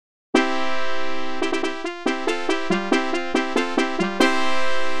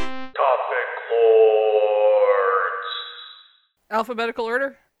alphabetical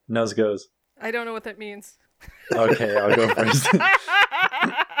order? Nose goes. I don't know what that means. Okay, I'll go first.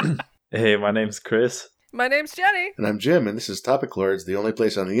 Hey, my name's Chris. My name's Jenny. And I'm Jim, and this is Topic Lords, the only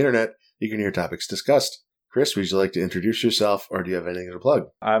place on the internet you can hear topics discussed. Chris, would you like to introduce yourself, or do you have anything to plug?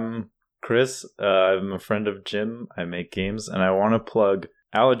 I'm Chris. I'm a friend of Jim. I make games, and I want to plug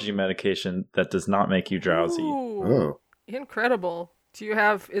allergy medication that does not make you drowsy. Ooh, Oh. incredible.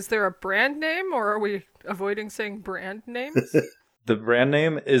 Is there a brand name, or are we avoiding saying brand names? The brand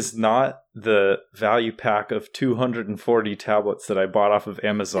name is not the value pack of 240 tablets that I bought off of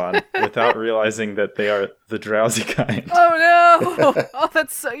Amazon without realizing that they are the drowsy kind. Oh no!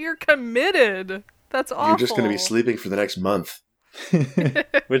 Oh, you're committed. That's awful. You're just going to be sleeping for the next month.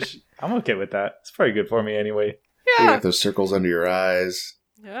 Which, I'm okay with that. It's probably good for me anyway. You Yeah. got those circles under your eyes.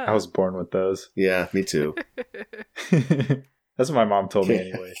 Yeah. I was born with those. Yeah, me too. That's what my mom told me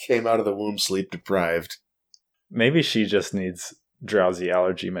anyway. Came out of the womb sleep deprived. Maybe she just needs drowsy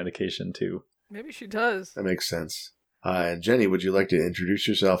allergy medication too. Maybe she does. That makes sense. And Jenny, would you like to introduce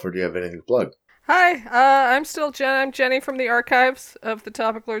yourself, or do you have anything to plug? Hi, I'm still Jen. I'm Jenny from the archives of the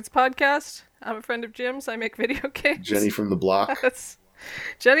Topic Lords podcast. I'm a friend of Jim's. I make video games. Jenny from the block. That's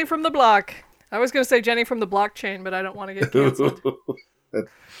Jenny from the block. I was going to say Jenny from the blockchain, but I don't want to get canceled.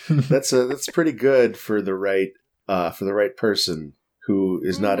 That's pretty good for the right person who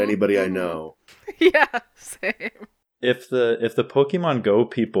is not anybody I know. Yeah, same. If the Pokemon Go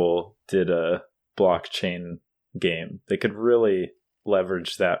people did a blockchain game, they could really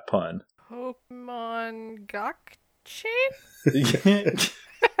leverage that pun. Pokemon Gokchain?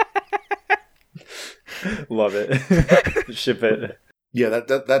 Love it. Ship it. Yeah,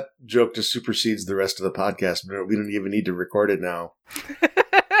 that joke just supersedes the rest of the podcast. We don't even need to record it now.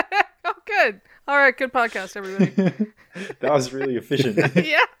 Oh, good. All right, good podcast, everybody. That was really efficient.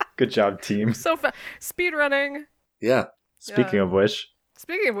 Yeah, Good job, team. so speed running. Yeah. Speaking of which,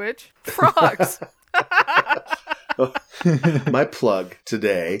 Speaking of which, frogs. My plug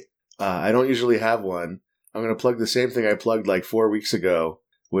today, I don't usually have one. I'm going to plug the same thing I plugged like 4 weeks ago,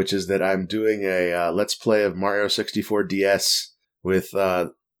 which is that I'm doing a Let's Play of Mario 64 DS with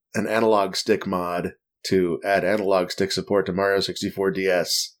an analog stick mod to add analog stick support to Mario 64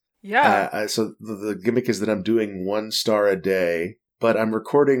 DS. Yeah. So the gimmick is that I'm doing 1 star a day, but I'm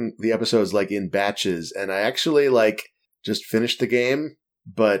recording the episodes like in batches, and I actually like just finished the game,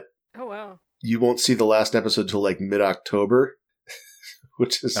 but Oh, wow. you won't see the last episode till like mid-October,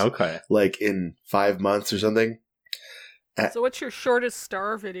 which is okay. like in 5 months or something. So what's your shortest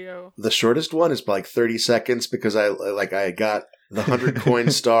star video? The shortest one is like 30 seconds because I got the 100 coin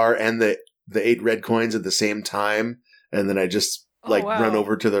star and the 8 red coins at the same time, and then I just run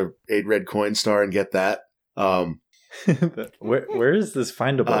over to the 8 red coin star and get that. Where is this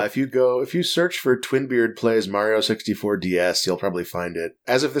findable? If you search for Twinbeard Plays Mario 64 DS, you'll probably find it.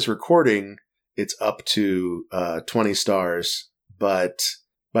 As of this recording, it's up to 20 stars, but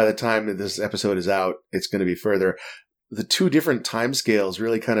by the time that this episode is out, it's going to be further. The 2 different timescales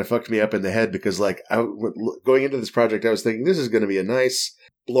really kind of fucked me up in the head because, going into this project, I was thinking this is going to be a nice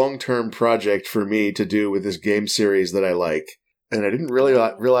long-term project for me to do with this game series that I like, and I didn't really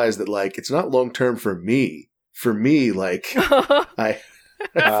realize that it's not long-term for me. For me, I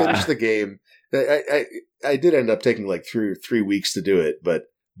finished the game. I did end up taking 3 weeks to do it, but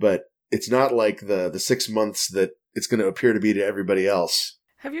it's not like the 6 months that it's going to appear to be to everybody else.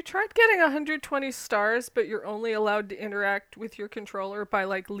 Have you tried getting 120 stars, but you're only allowed to interact with your controller by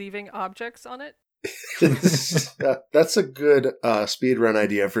leaving objects on it? That's a good speedrun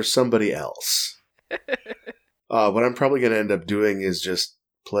idea for somebody else. What I'm probably going to end up doing is just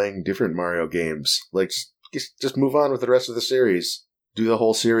playing different Mario games. Just move on with the rest of the series. Do the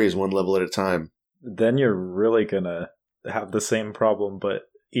whole series 1 level at a time. Then you're really gonna have the same problem, but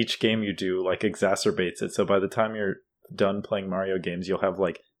each game you do exacerbates it. So by the time you're done playing Mario games, you'll have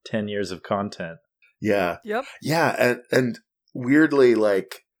 10 years of content. Yeah. Yep. Yeah, and weirdly,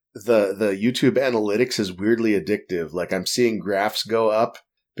 the YouTube analytics is weirdly addictive. I'm seeing graphs go up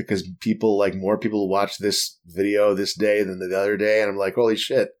because more people watch this video this day than the other day, and I'm like, holy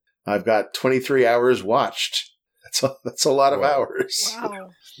shit. I've got 23 hours watched. That's a lot of hours. Wow.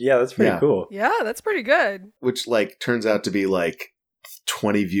 Yeah, that's pretty cool. Yeah, that's pretty good. Which turns out to be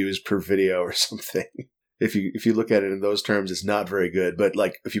 20 views per video or something. If you look at it in those terms, it's not very good. But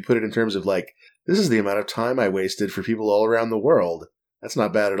if you put it in terms of this is the amount of time I wasted for people all around the world, that's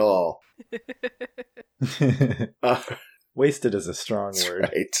not bad at all. Wasted is a strong word.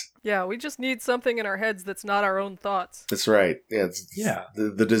 Right. Yeah, we just need something in our heads that's not our own thoughts. That's right. Yeah, it's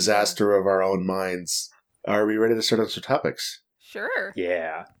the disaster of our own minds. Are we ready to start on some topics? Sure.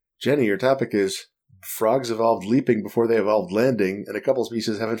 Yeah. Jenny, your topic is frogs evolved leaping before they evolved landing, and a couple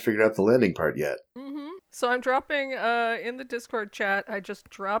species haven't figured out the landing part yet. Mm-hmm. So I'm dropping in the Discord chat. I just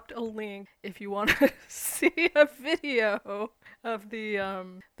dropped a link if you want to see a video of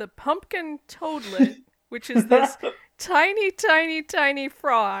the pumpkin toadlet, which is this tiny, tiny, tiny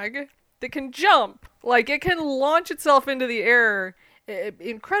frog that can jump. Like, it can launch itself into the air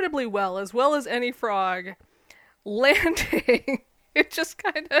incredibly well as any frog. Landing, it just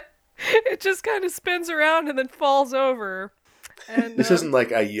kind of spins around and then falls over. And this isn't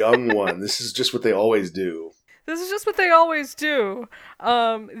like a young one. This is just what they always do. This is just what they always do.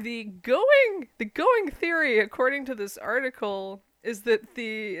 The going theory, according to this article, is that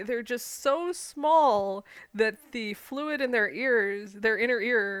they're just so small that the fluid in their ears, their inner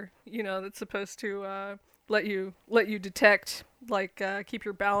ear, that's supposed to let you detect, like, keep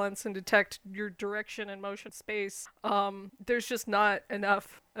your balance and detect your direction and motion space. There's just not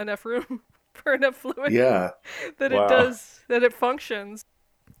enough room for enough fluid. Yeah. that it functions.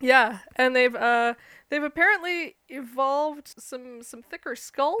 Yeah, and they've apparently evolved some thicker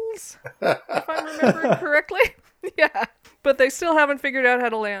skulls, if I'm remembering correctly. Yeah, but they still haven't figured out how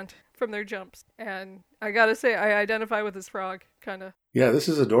to land from their jumps. And I gotta say, I identify with this frog, kind of. Yeah, this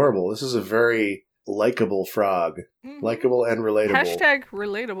is adorable. This is a very likable frog. Mm-hmm. Likable and relatable. Hashtag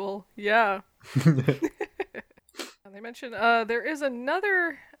relatable, yeah. They mentioned there is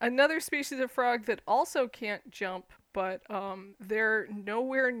another species of frog that also can't jump, but they're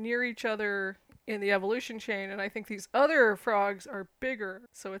nowhere near each other in the evolution chain, and I think these other frogs are bigger,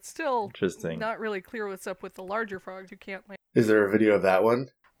 so it's still not really clear what's up with the larger frogs who can't land. Is there a video of that one?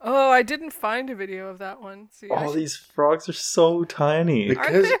 Oh, I didn't find a video of that one. See, these frogs are so tiny.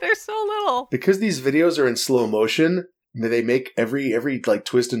 Aren't they? They're so little. Because these videos are in slow motion, they make every like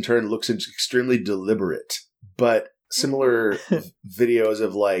twist and turn looks extremely deliberate. But similar videos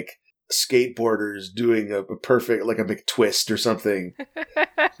of like skateboarders doing a perfect, like a big twist or something,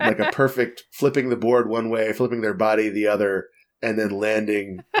 like a perfect flipping the board one way, flipping their body the other, and then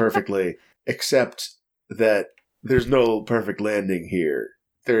landing perfectly. Except that there's no perfect landing here.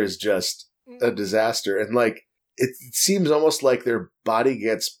 There's just a disaster. And like, it seems almost like their body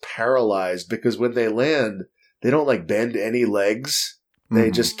gets paralyzed because when they land, they don't like bend any legs.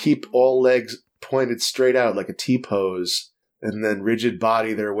 They just keep all legs pointed straight out like a T-pose and then rigid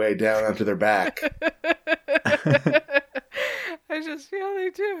body their way down onto their back. They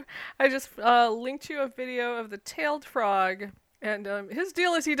do. I just linked you a video of the tailed frog, and his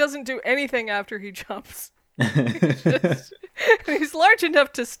deal is he doesn't do anything after he jumps. He's large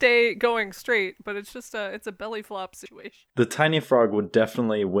enough to stay going straight, but it's just it's a belly flop situation. The tiny frog would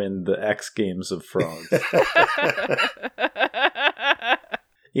definitely win the X Games of frogs.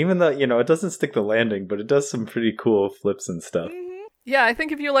 Even though, it doesn't stick the landing, but it does some pretty cool flips and stuff. Mm-hmm. Yeah, I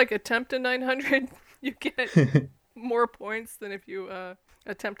think if you attempt a 900, you get more points than if you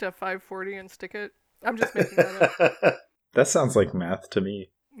attempt a 540 and stick it. I'm just making that up. That sounds like math to me.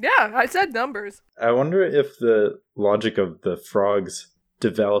 Yeah, I said numbers. I wonder if the logic of the frogs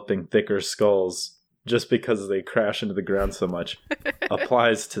developing thicker skulls just because they crash into the ground so much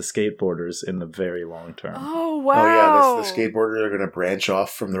applies to skateboarders in the very long term. Oh, wow. Oh, yeah, the skateboarders are going to branch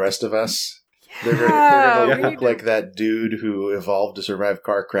off from the rest of us. Yeah, they're going to look like that dude who evolved to survive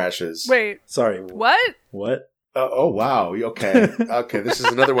car crashes. Wait. Sorry. What? What? Oh, wow. Okay. Okay, this is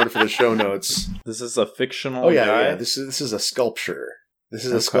another one for the show notes. This is a fictional guy? Yeah. This is a sculpture. This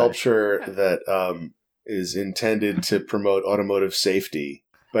is a sculpture that is intended to promote automotive safety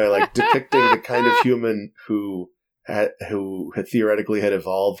by depicting the kind of human who had theoretically had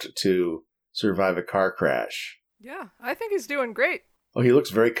evolved to survive a car crash. Yeah, I think he's doing great. Oh, he looks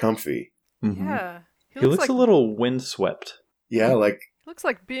very comfy. Mm-hmm. Yeah. He looks a little windswept. Yeah, It looks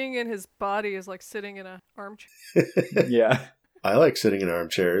like being in his body is like sitting in an armchair. Yeah. I like sitting in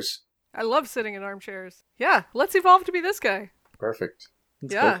armchairs. I love sitting in armchairs. Yeah, let's evolve to be this guy. Perfect.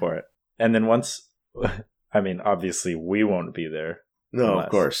 Let's go for it. And then obviously we won't be there. No, of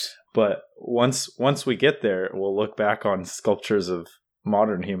course. But once we get there, we'll look back on sculptures of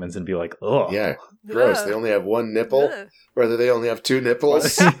modern humans and be like, ugh. Yeah, gross. Ugh. They only have one nipple. Ugh. Rather, they only have 2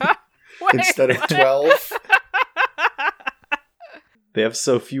 nipples instead of 12. They have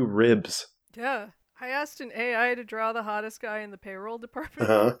so few ribs. Yeah. I asked an AI to draw the hottest guy in the payroll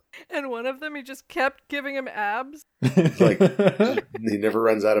department, and one of them, he just kept giving him abs. He never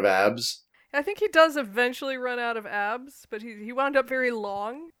runs out of abs. I think he does eventually run out of abs, but he wound up very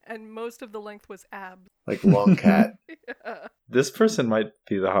long, and most of the length was abs. Like long cat. Yeah. This person might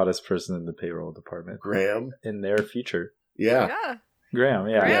be the hottest person in the payroll department. Graham? In their future. Yeah. Graham,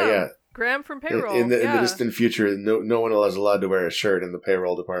 yeah. Yeah. Graham from payroll. In the distant future, no one is allowed to wear a shirt in the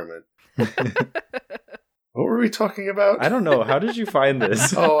payroll department. What were we talking about? I don't know. How did you find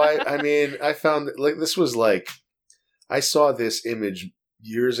this? Oh, I mean, I found like this was like I saw this image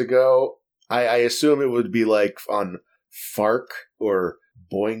years ago. I assume it would be like on Fark or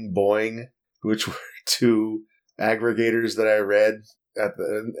Boing Boing, which were two aggregators that I read at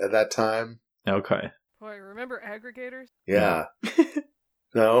that time. Okay. Boy, remember aggregators? Yeah.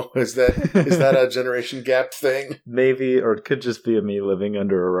 No, is that a generation gap thing? Maybe, or it could just be a me living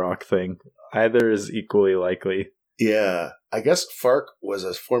under a rock thing. Either is equally likely. Yeah. I guess Fark was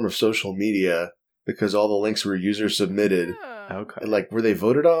a form of social media because all the links were user submitted. Yeah. Okay. And, like, were they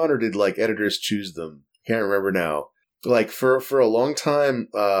voted on or did, like, editors choose them? Can't remember now. Like, for a long time,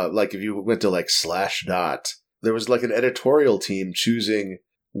 like, if you went to, like, Slashdot, there was, like, an editorial team choosing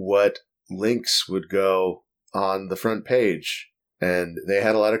what links would go on the front page. And they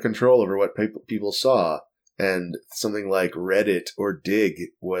had a lot of control over what people saw. And something like Reddit or Dig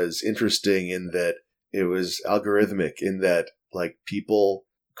was interesting in that it was algorithmic, in that, like, people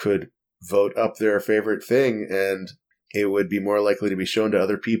could vote up their favorite thing and it would be more likely to be shown to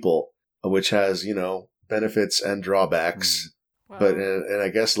other people, which has, you know, benefits and drawbacks. Wow. But, and I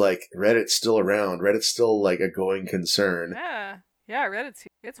guess, like, Reddit's still around. Reddit's still, like, a going concern. Yeah, Reddit's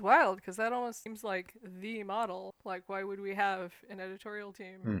it's wild because that almost seems like the model. Like, why would we have an editorial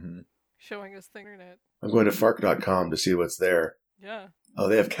team showing us the internet? I'm going to Fark.com to see what's there. Yeah. Oh,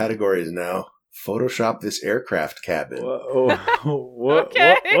 they have categories now. Photoshop this aircraft cabin. Whoa. What?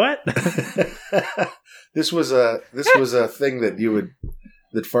 Okay. What? This was a thing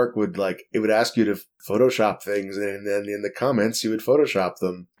that Fark would, like, it would ask you to Photoshop things, and then in the comments you would Photoshop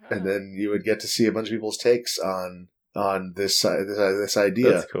them, and then you would get to see a bunch of people's takes on this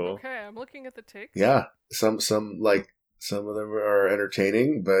idea. That's cool. Okay, I'm looking at the takes. Yeah, some of them are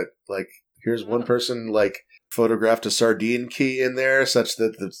entertaining, but, like, here's one person, like, photographed a sardine key in there such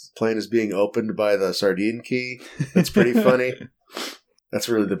that the plane is being opened by the sardine key. That's pretty funny. That's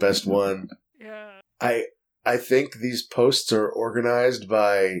really the best one. Yeah. I think these posts are organized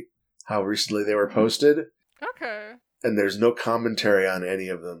by how recently they were posted, Okay. and there's no commentary on any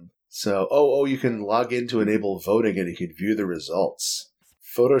of them. So, you can log in to enable voting and you can view the results.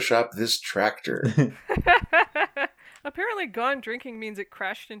 Photoshop this tractor. Apparently, gone drinking means it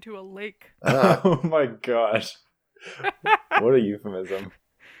crashed into a lake. Ah, Oh my gosh. What a euphemism.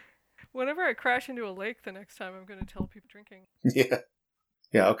 Whenever I crash into a lake the next time, I'm going to tell people drinking. yeah.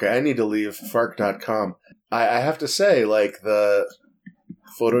 Yeah, okay, I need to leave Fark.com. I have to say, like, the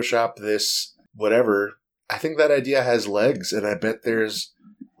Photoshop this whatever, I think that idea has legs, and I bet there's,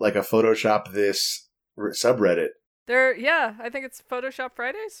 like, a Photoshop this subreddit. I think it's Photoshop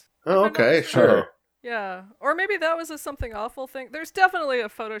Fridays. Oh, okay, sure. Yeah, or maybe that was a something awful thing. There's definitely a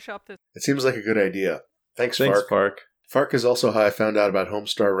Photoshop this. It seems like a good idea. Thanks, Thanks, Fark. Fark. Fark is also how I found out about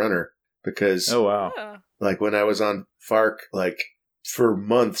Homestar Runner, because, Oh, wow. Yeah. like, when I was on Fark, like, for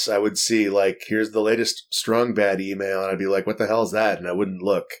months, I would see, like, here's the latest Strong Bad email, and I'd be like, what the hell is that? And I wouldn't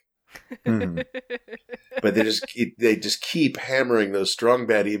look. Mhm. But they just keep hammering those Strong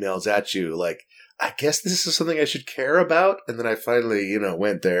Bad emails at you, like, I guess this is something I should care about? And then I finally,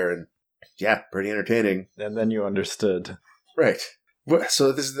 went there, and yeah, pretty entertaining. And then you understood. Right.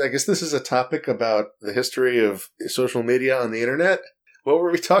 So I guess this is a topic about the history of social media on the internet. What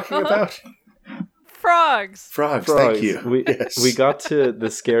were we talking about? Frogs. Frogs, Frogs. thank you. Yes. We got to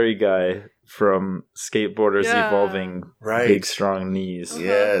the scary guy from Skateboarders Yeah. Evolving Right. Big Strong Knees. Uh-huh.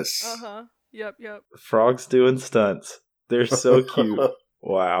 Yes. Uh-huh. Yep. Frogs doing stunts. They're so cute.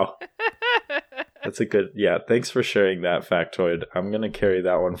 Wow. That's a good, thanks for sharing that factoid. I'm going to carry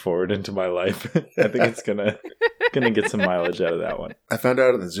that one forward into my life. I think it's going to get some mileage out of that one. I found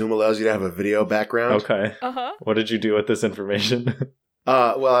out that Zoom allows you to have a video background. Okay. Uh-huh. What did you do with this information?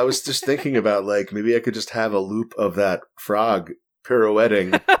 Well, I was just thinking about, like, maybe I could just have a loop of that frog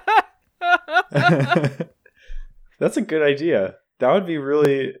pirouetting. That's a good idea. That would be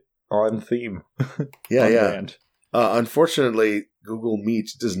really on theme. Yeah, On yeah. brand. Unfortunately, Google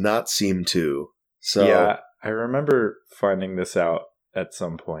Meet does not seem to. So, Yeah, I remember finding this out at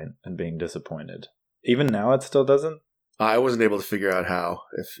some point and being disappointed. Even now, it still doesn't? I wasn't able to figure out how,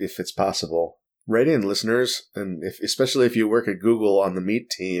 if it's possible. Write in, listeners, and especially if you work at Google on the Meet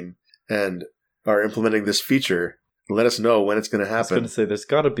team and are implementing this feature, let us know when it's going to I was happen. going to say, there's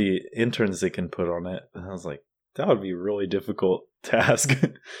got to be interns they can put on it. And I was like, that would be a really difficult task.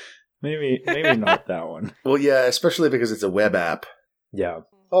 maybe not that one. Well, yeah, especially because it's a web app. Yeah.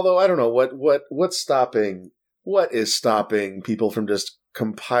 Although I don't know what is stopping people from just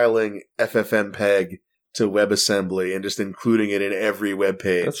compiling FFmpeg to WebAssembly and just including it in every web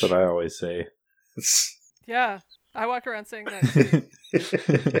page. That's what I always say. Yeah. I walk around saying that too.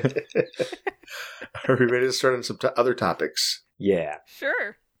 Are we ready to start on some other topics? Yeah.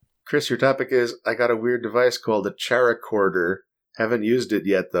 Sure. Chris, your topic is, I got a weird device called a Characorder. Haven't used it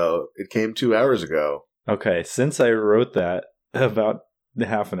yet, though. It came 2 hours ago. Okay, since I wrote that about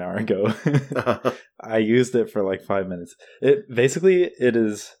half an hour ago, I used it for like 5 minutes. It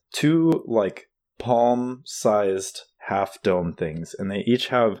is two like palm-sized half dome things, and they each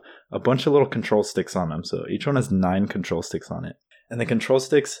have a bunch of little control sticks on them. So each one has 9 control sticks on it. And the control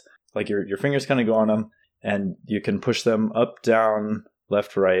sticks, like your fingers kind of go on them, and you can push them up, down,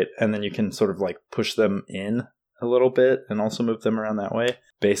 left, right, and then you can sort of like push them in a little bit and also move them around that way.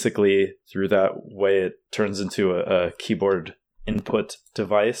 Basically, through that way, it turns into a keyboard input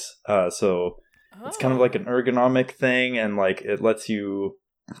device. So it's kind of like an ergonomic thing, and like it lets you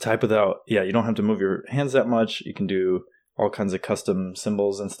type without, you don't have to move your hands that much. You can do all kinds of custom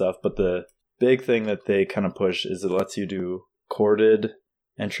symbols and stuff. But the big thing that they kind of push is it lets you do chorded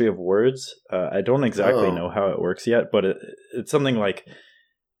entry of words. I don't exactly know how it works yet, but it's something like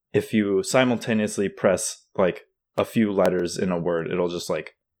if you simultaneously press like a few letters in a word, it'll just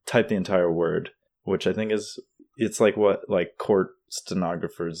like type the entire word, which I think it's like what like court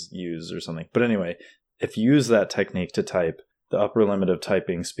stenographers use or something. But anyway, if you use that technique to type, the upper limit of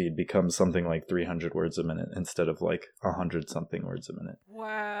typing speed becomes something like 300 words a minute instead of like 100 something words a minute.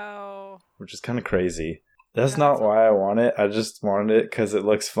 Wow. Which is kind of crazy. That's not why I want it. I just wanted it because it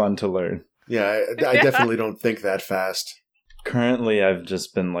looks fun to learn. Yeah, I definitely don't think that fast. Currently, I've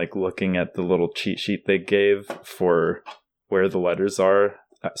just been like looking at the little cheat sheet they gave for where the letters are.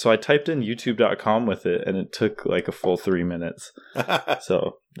 So I typed in youtube.com with it, and it took like a full 3 minutes.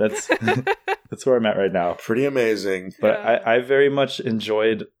 So that's where I'm at right now. Pretty amazing. But I very much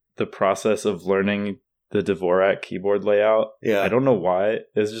enjoyed the process of learning the Dvorak keyboard layout. Yeah. I don't know why.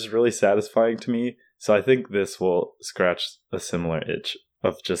 It's just really satisfying to me. So I think this will scratch a similar itch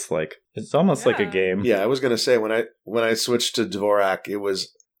of just like, it's almost like a game. Yeah, I was going to say, when I switched to Dvorak, it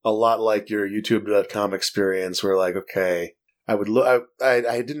was a lot like your youtube.com experience where like, okay, I would look,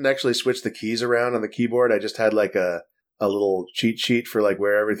 I didn't actually switch the keys around on the keyboard. I just had like a little cheat sheet for like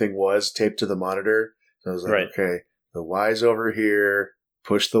where everything was taped to the monitor. So I was like, okay, the Y's over here,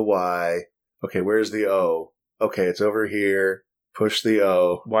 push the Y. Okay, where's the O? Okay, it's over here, push the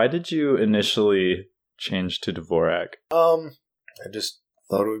O. Why did you initially change to Dvorak? I just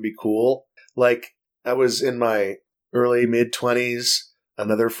thought it would be cool. Like, I was in my early mid-20s.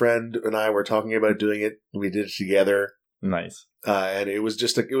 Another friend and I were talking about doing it. We did it together. Nice. And it was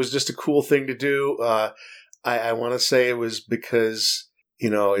just a cool thing to do. I want to say it was because,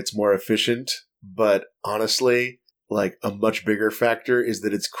 it's more efficient. But honestly, like, a much bigger factor is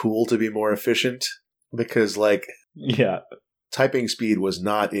that it's cool to be more efficient. Because, like, typing speed was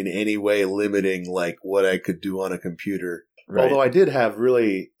not in any way limiting, like, what I could do on a computer. Right. Although I did have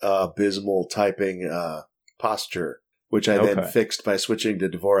really abysmal typing posture, which I then fixed by switching to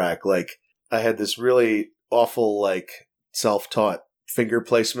Dvorak. Like, I had this really awful, like, self-taught finger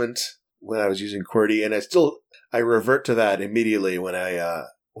placement when I was using QWERTY, and I revert to that immediately when I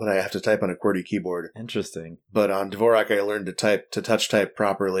have to type on a QWERTY keyboard. Interesting. But on Dvorak, I learned to touch type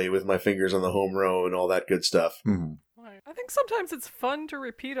properly with my fingers on the home row and all that good stuff. Mm-hmm. I think sometimes it's fun to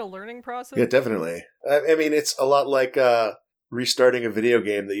repeat a learning process. Yeah, definitely. I mean, it's a lot like restarting a video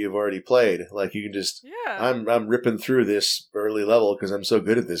game that you've already played. Like, you can just, I'm ripping through this early level because I'm so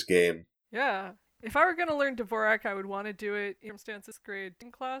good at this game. Yeah. If I were going to learn Dvorak, I would want to do it in Stance's grade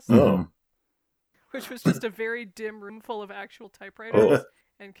class. Oh. Which was just a very dim room full of actual typewriters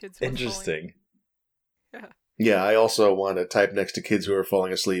and kids who Interesting. Yeah, I also want to type next to kids who are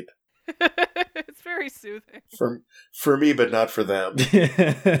falling asleep. It's very soothing. For me, but not for them.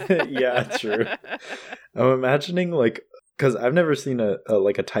 Yeah, true. I'm imagining, like, because I've never seen a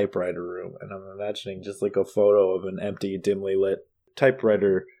typewriter room, and I'm imagining just like a photo of an empty, dimly lit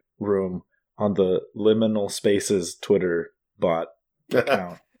typewriter room on the Liminal Spaces Twitter bot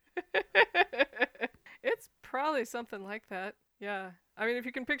account. It's probably something like that. Yeah. I mean, if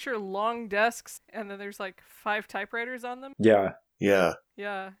you can picture long desks and then there's like 5 typewriters on them. Yeah. Yeah.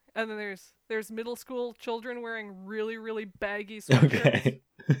 Yeah. And then there's middle school children wearing really, really baggy sweatshirts. Okay.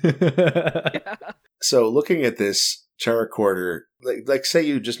 Yeah. So looking at this Characorder, like say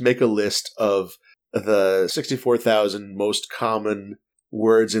you just make a list of the 64,000 most common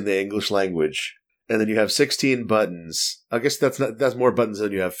words in the English language, and then you have 16 buttons. I guess that's more buttons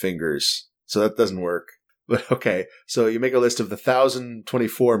than you have fingers, so that doesn't work. But okay, so you make a list of the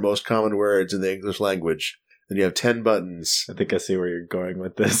 1,024 most common words in the English language, then you have 10 buttons. I think I see where you're going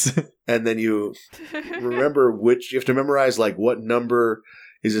with this. And then you remember you have to memorize like what number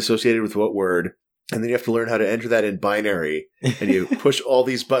is associated with what word, and then you have to learn how to enter that in binary, and you push all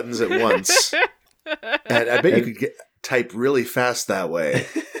these buttons at once. And I bet you could type really fast that way.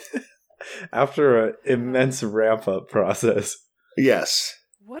 After an immense ramp-up process. Yes.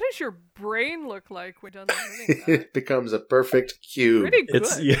 What does your brain look like when you're done learning that? It becomes a perfect cube. Pretty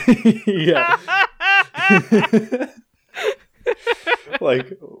good. Yeah.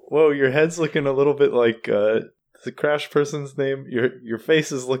 Like, whoa, your head's looking a little bit like the Crash person's name. Your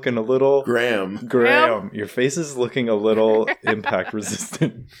face is looking a little Graham. Your face is looking a little impact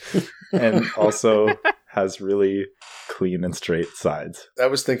resistant, and also has really clean and straight sides. I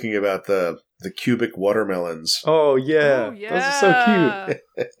was thinking about the cubic watermelons. Oh yeah, Oh, those are so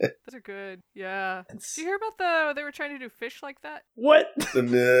cute. Those are good. Yeah. It's- Did you hear about they were trying to do fish like that? What?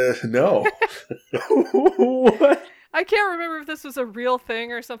 No. What? I can't remember if this was a real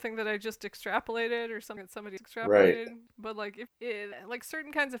thing or something that I just extrapolated or something that somebody extrapolated. But like like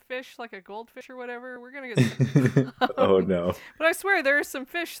certain kinds of fish, like a goldfish or whatever, we're gonna get. Oh no. But I swear there are some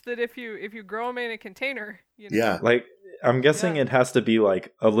fish that if you grow them in a container, you know. Yeah. Like, I'm guessing Yeah. it has to be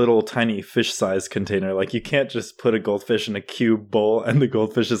like a little tiny fish-sized container. Like, you can't just put a goldfish in a cube bowl and the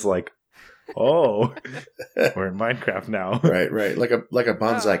goldfish is like, oh, we're in Minecraft now. Right. Like a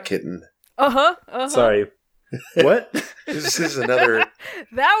bonsai kitten. Uh-huh. Sorry. What? This is another.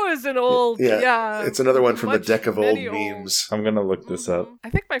 That was an old. Yeah. It's another one from the much- deck of old many memes. I'm gonna look this up. I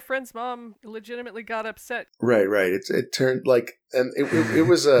think my friend's mom legitimately got upset. Right. It turned like, and it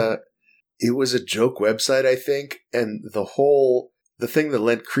was a joke website, I think, and the thing that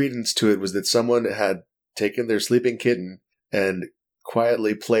lent credence to it was that someone had taken their sleeping kitten and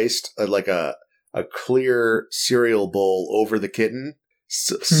quietly placed a clear cereal bowl over the kitten,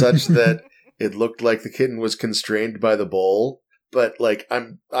 such that it looked like the kitten was constrained by the bowl. But like,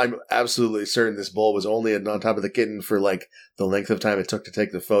 I'm absolutely certain this bowl was only on top of the kitten for like the length of time it took to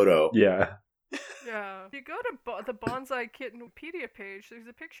take the photo. Yeah. Yeah. If you go to the Bonsai Kitten Wikipedia page, there's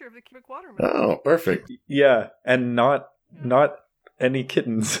a picture of the cubic watermelon. Oh, perfect. Yeah, and not any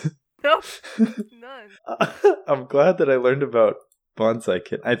kittens. Nope. None. I'm glad that I learned about bonsai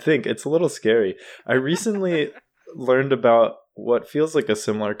kitten. I think it's a little scary. I recently learned about what feels like a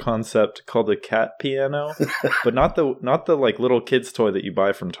similar concept called a cat piano, but not the like little kid's toy that you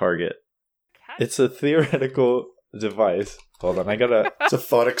buy from Target. Cat? It's a theoretical device. Hold on, It's a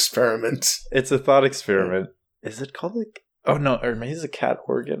thought experiment. it's a thought experiment. Is it called like? Oh no, or maybe it's a cat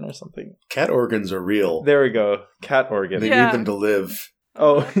organ or something. Cat organs are real. There we go. Cat organ. They Yeah. need them to live.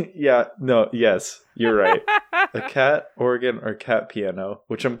 Oh, yeah. No, yes. You're right. A cat organ or cat piano,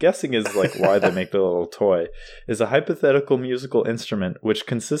 which I'm guessing is like why they make the little toy, is a hypothetical musical instrument which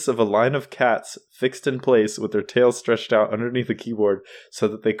consists of a line of cats fixed in place with their tails stretched out underneath the keyboard so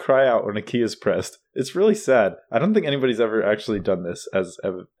that they cry out when a key is pressed. It's really sad. I don't think anybody's ever actually done this, as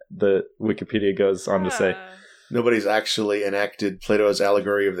the Wikipedia goes on to say. Nobody's actually enacted Plato's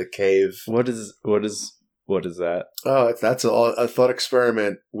allegory of the cave. What is that? Oh, that's a thought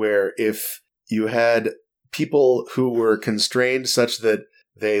experiment where if you had people who were constrained such that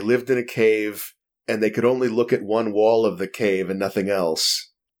they lived in a cave and they could only look at one wall of the cave and nothing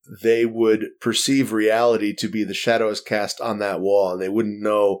else, they would perceive reality to be the shadows cast on that wall, and they wouldn't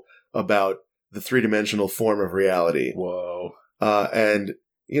know about the three-dimensional form of reality. Whoa. And,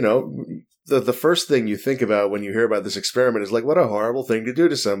 you know, the first thing you think about when you hear about this experiment is like, what a horrible thing to do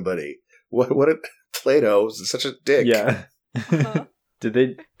to somebody. What Plato is such a dick. Yeah. Uh-huh. Did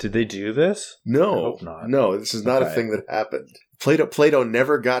they do this? I No, hope not. no, this is not a Okay. thing that happened. Plato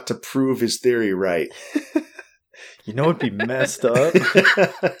never got to prove his theory right. You know, it'd be messed up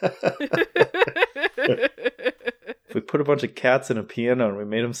if we put a bunch of cats in a piano and we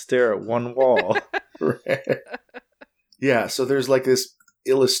made them stare at one wall. Yeah, so there's like this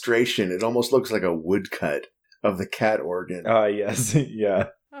illustration. It almost looks like a woodcut of the cat organ. Yes, yeah.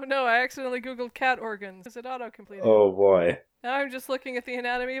 Oh no, I accidentally googled cat organs. Is it auto-completed? Oh boy. Now I'm just looking at the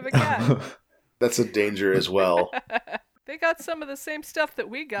anatomy of a cat. That's a danger as well. They got some of the same stuff that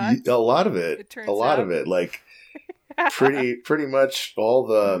we got. A lot of it. It turns A lot out. of it. Like pretty much all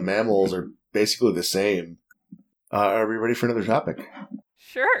the mammals are basically the same. Are we ready for another topic?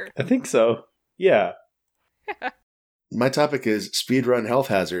 Sure. I think so. Yeah. My topic is speedrun health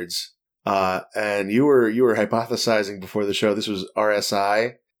hazards. And you were hypothesizing before the show this was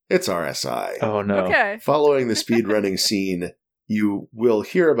RSI. It's RSI. Oh no. Okay. Following the speedrunning scene, you will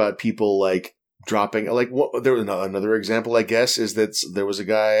hear about people like dropping. Like there was another example, I guess, is that there was a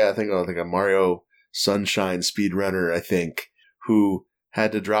guy, I think a Mario Sunshine speedrunner, I think, who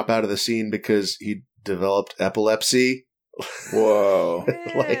had to drop out of the scene because he developed epilepsy. Whoa.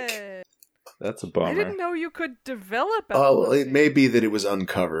 Like, Yeah. That's a I bummer. didn't know you could develop oh, well, it epilepsy. may be that it was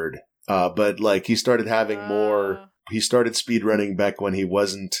uncovered. But like he started having more. He started speedrunning back when he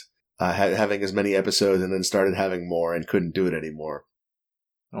wasn't having as many episodes, and then started having more and couldn't do it anymore.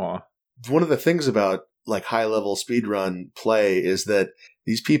 Aw. One of the things about like high level speedrun play is that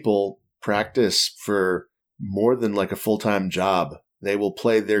these people practice for more than like a full-time job. They will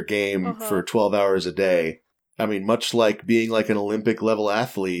play their game for 12 hours a day. I mean, much like being like an Olympic level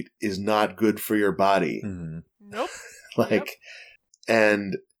athlete is not good for your body. Mm-hmm. Nope.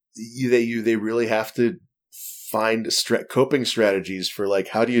 And they really have to find coping strategies for like,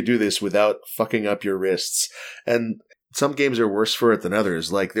 how do you do this without fucking up your wrists? And some games are worse for it than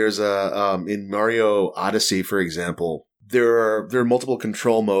others. Like there's in Mario Odyssey, for example, there are multiple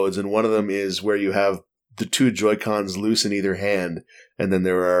control modes, and one of them is where you have the two Joy-Cons loose in either hand, and then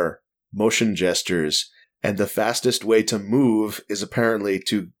there are motion gestures. And the fastest way to move is apparently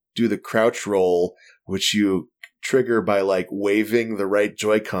to do the crouch roll, which you trigger by like waving the right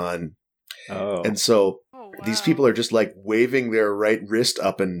Joy-Con. Oh. And so these people are just like waving their right wrist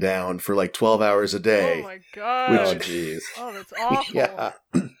up and down for like 12 hours a day. Oh my god. Oh, jeez. Oh, that's awful.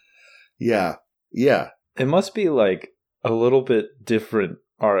 Yeah. It must be like a little bit different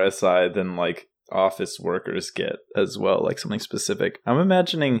RSI than like office workers get as well, like something specific. I'm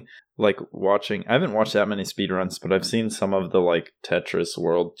imagining like watching, I haven't watched that many speedruns, but I've seen some of the like Tetris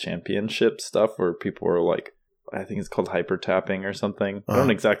World Championship stuff where people are like, I think it's called hyper tapping or something. I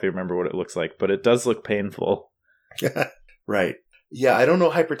don't exactly remember what it looks like, but it does look painful. Right. Yeah, I don't know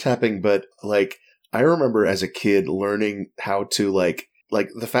hyper tapping, but like I remember as a kid learning how to like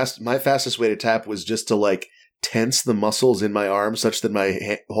my fastest way to tap was just to like tense the muscles in my arm such that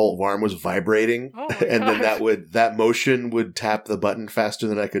my whole arm was vibrating, and then that motion would tap the button faster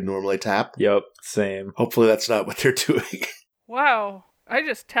than I could normally tap. Yep, same. Hopefully that's not what they're doing. Wow. I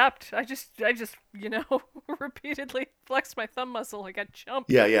just tapped. I just, repeatedly flexed my thumb muscle. I got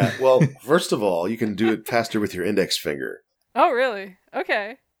jumped. Yeah. Well, first of all, you can do it faster with your index finger. Oh, really?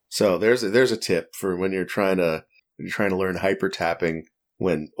 Okay. So there's a tip for when you're trying to learn hyper tapping,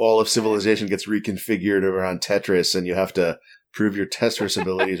 when all of civilization gets reconfigured around Tetris and you have to prove your Tetris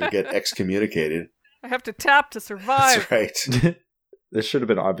abilities or get excommunicated. I have to tap to survive. That's right. This should have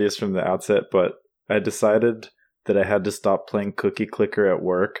been obvious from the outset, but I decided that I had to stop playing Cookie Clicker at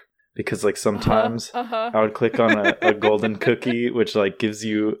work because like sometimes I would click on a golden cookie, which like gives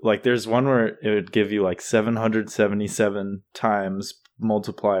you like, there's one where it would give you like 777 times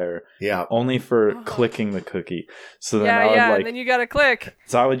multiplier, only for clicking the cookie. So then I would and then you gotta click.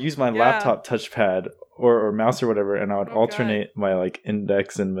 So I would use my laptop touchpad or mouse or whatever, and I would alternate my like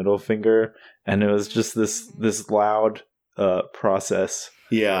index and middle finger, and it was just this loud process.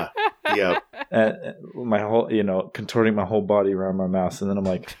 Yeah. And my whole, contorting my whole body around my mouse, and then I'm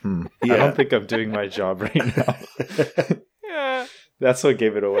like, I don't think I'm doing my job right now. Yeah. That's what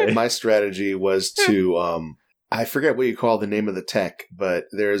gave it away. My strategy was to I forget what you call the name of the tech, but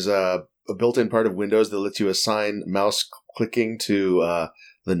there's a built-in part of Windows that lets you assign mouse clicking to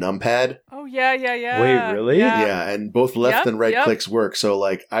the numpad. Oh, yeah. Wait, really? Yeah, and both left and right clicks work. So,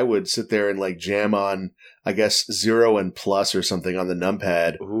 like, I would sit there and, like, jam on, I guess, 0 and plus or something on the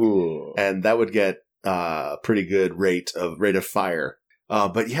numpad. Ooh. And that would get a pretty good rate of fire.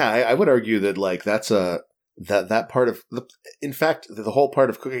 But, yeah, I would argue that, like, that's that part of in fact, the whole part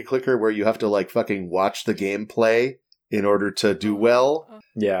of Cookie Clicker where you have to like fucking watch the game play in order to do well.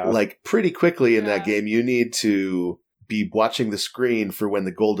 Yeah. Like pretty quickly in that game, you need to be watching the screen for when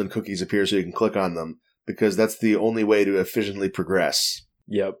the golden cookies appear so you can click on them, because that's the only way to efficiently progress.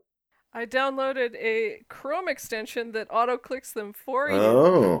 Yep. I downloaded a Chrome extension that auto clicks them for you.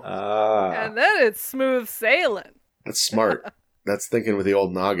 Oh. And then it's smooth sailing. That's smart. That's thinking with the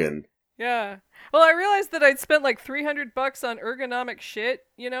old noggin. Yeah. Well, I realized that I'd spent like $300 on ergonomic shit,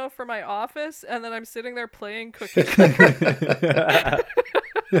 for my office, and then I'm sitting there playing Cookie Clicker.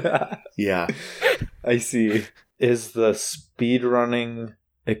 Yeah. I see. Is the speedrunning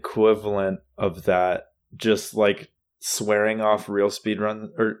equivalent of that just like swearing off real speedruns,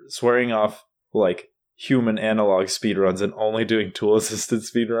 or swearing off like human analog speedruns and only doing tool assisted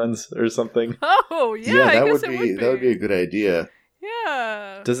speedruns or something? Oh, yeah, I guess it would be. That would be a good idea.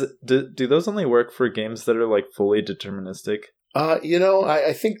 Yeah. Do those only work for games that are like fully deterministic?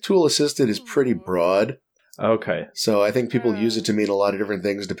 I think tool assisted is pretty broad. Okay. So I think people use it to mean a lot of different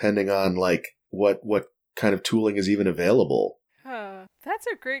things depending on like what kind of tooling is even available. That's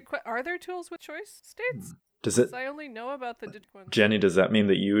a great question. Are there tools with choice states? Does it? I only know about the digital ones. Jenny, does that mean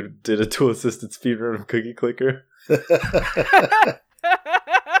that you did a tool assisted speedrun of Cookie Clicker?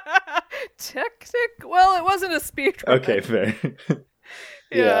 Well, it wasn't a speed run. Okay, fair.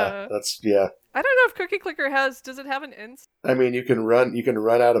 Yeah. I don't know if Cookie Clicker does it have an end? I mean, you can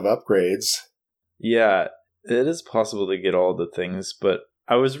run out of upgrades. Yeah, it is possible to get all the things, but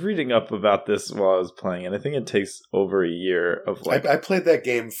I was reading up about this while I was playing, and I think it takes over a year of like... I played that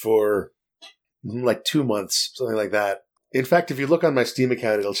game for like 2 months, something like that. In fact, if you look on my Steam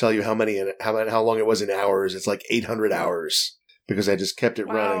account, it'll tell you how long it was in hours. It's like 800 hours because I just kept it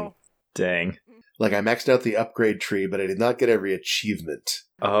running. Dang. Like, I maxed out the upgrade tree, but I did not get every achievement.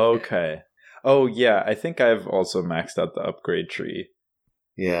 Okay. Oh, yeah, I think I've also maxed out the upgrade tree.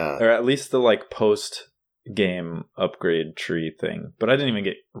 Yeah. Or at least the, like, post-game upgrade tree thing. But I didn't even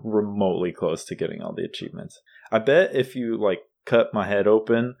get remotely close to getting all the achievements. I bet if you, like, cut my head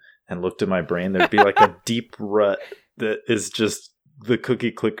open and looked at my brain, there'd be, like, a deep rut that is just the Cookie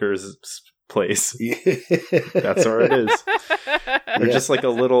Clicker's place. That's where it is. Or just like a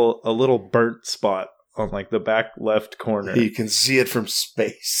little burnt spot on like the back left corner. You can see it from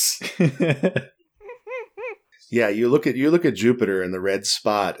space. Yeah, you look at Jupiter and the red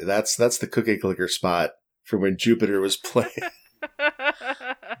spot. That's the Cookie Clicker spot from when Jupiter was playing.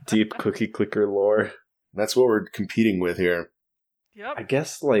 Deep Cookie Clicker lore. That's what we're competing with here. Yep. I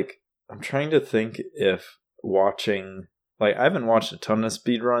guess like I'm trying to think if watching, like, I haven't watched a ton of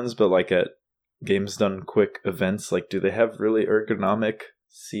speedruns, but like at Games Done Quick events, like, do they have really ergonomic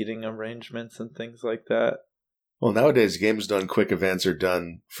seating arrangements and things like that? Well, nowadays Games Done Quick events are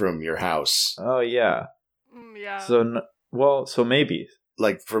done from your house. Oh yeah. Yeah. So maybe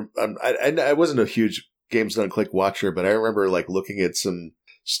Like I wasn't a huge Games Done Quick watcher, but I remember like looking at some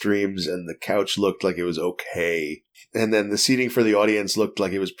streams and the couch looked like it was okay. And then the seating for the audience looked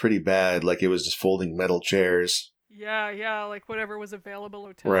like it was pretty bad, like it was just folding metal chairs. Yeah, like whatever was available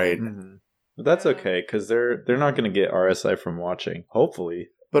hotel. Right. Mm-hmm. But that's okay, because they're not going to get RSI from watching, hopefully.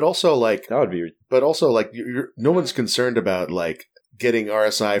 But also like That would be... But also like no one's concerned about like getting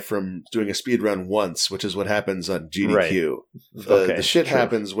RSI from doing a speed run once, which is what happens on GDQ. Right. The shit true.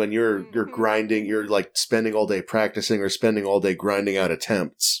 happens when you're grinding, you're like spending all day practicing or spending all day grinding out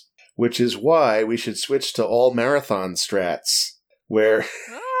attempts. Which is why we should switch to all marathon strats, where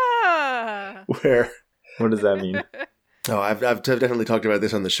What does that mean? Oh, I've definitely talked about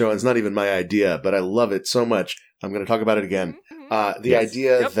this on the show, and it's not even my idea, but I love it so much. I'm going to talk about it again. The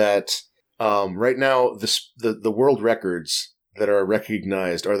idea that right now the world records that are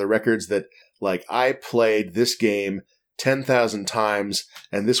recognized are the records that, like, I played this game 10,000 times,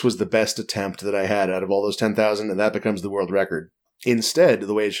 and this was the best attempt that I had out of all those 10,000, and that becomes the world record. Instead,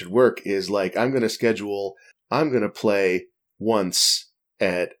 the way it should work is, like, I'm going to play once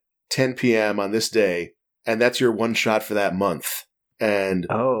at 10 p.m. on this day, and that's your one shot for that month. And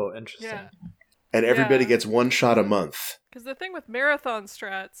Oh, interesting. Yeah. And everybody gets one shot a month. Because the thing with marathon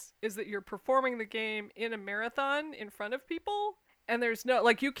strats is that you're performing the game in a marathon in front of people, and there's no,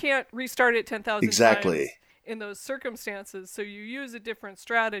 like, you can't restart it 10,000 Exactly. times in those circumstances, so you use a different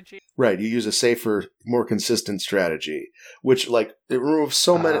strategy. Right, you use a safer, more consistent strategy, which, like, it removes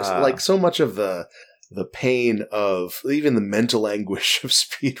so much of the pain of even the mental anguish of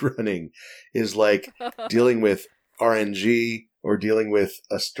speedrunning is like dealing with RNG or dealing with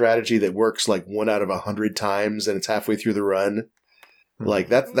a strategy that works like 1 out of 100 times and it's halfway through the run. Like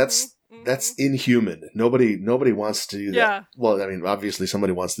that's inhuman. Nobody wants to do that. Yeah. Well, I mean, obviously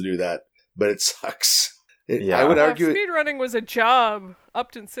somebody wants to do that, but it sucks. I would argue if speedrunning was a job,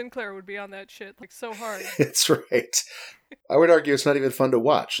 Upton Sinclair would be on that shit like so hard. It's right. I would argue it's not even fun to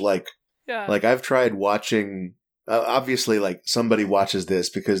watch. Like I've tried watching. Obviously, like, somebody watches this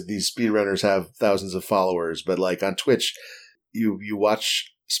because these speedrunners have thousands of followers. But like on Twitch, you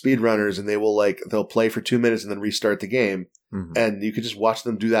watch speedrunners and they'll play for 2 minutes and then restart the game, and you could just watch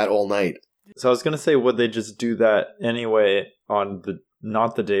them do that all night. So I was gonna say, would they just do that anyway on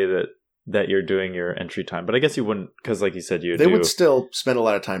not the day that you're doing your entry time? But I guess you wouldn't, because like you said, they would still spend a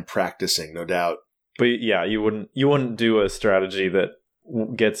lot of time practicing, no doubt. But yeah, you wouldn't do a strategy that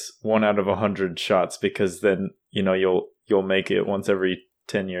gets 1 out of 100 shots, because then you'll make it once every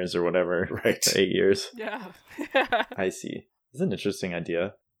 10 years or whatever, right? 8 years. Yeah. I see. It's an interesting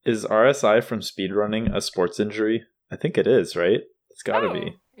idea. Is RSI from speedrunning a sports injury? I think it is, right? It's got to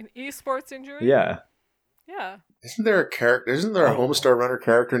be an esports injury. Yeah. Isn't there a character? Isn't there a Homestar Runner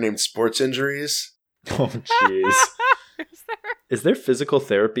character named Sports Injuries? Oh, jeez. Is there physical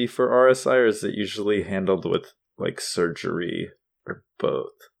therapy for RSI, or is it usually handled with like surgery or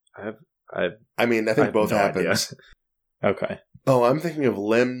both? I think both happens. Okay. Oh, I'm thinking of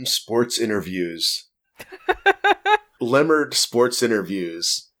Lem Sports Interviews. Lemmered Sports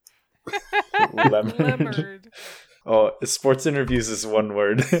Interviews. Lemmered. Oh, sports interviews is one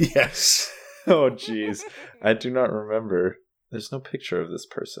word. Yes. Oh, jeez. I do not remember. There's no picture of this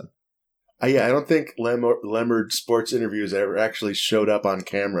person. Yeah, I don't think Lemerd sports interviews ever actually showed up on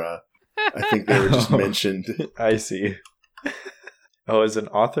camera. I think they were just mentioned. I see. Oh, as an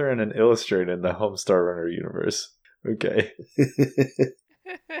author and an illustrator in the Homestar Runner universe. Okay.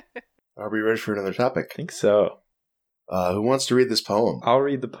 Are we ready for another topic? I think so. Who wants to read this poem? I'll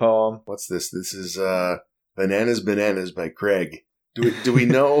read the poem. What's this? This is Bananas Bananas by Greg. Do we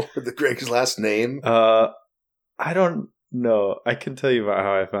know Greg's last name? I don't know. I can tell you about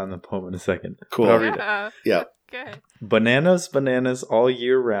how I found the poem in a second. Cool. I'll read it. Yeah. Okay. Bananas, bananas all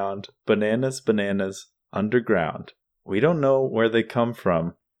year round. Bananas, bananas underground. We don't know where they come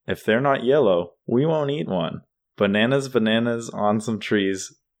from. If they're not yellow, we won't eat one. Bananas, bananas on some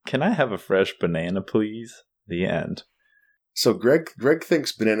trees. Can I have a fresh banana, please? The end. So Greg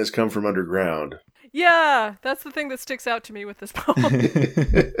thinks bananas come from underground. Yeah, that's the thing that sticks out to me with this poem.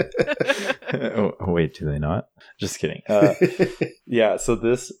 Oh, wait, do they not? Just kidding. Yeah, so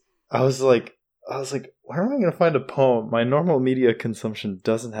this, I was like, where am I going to find a poem? My normal media consumption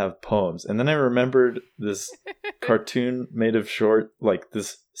doesn't have poems. And then I remembered this cartoon made of short, like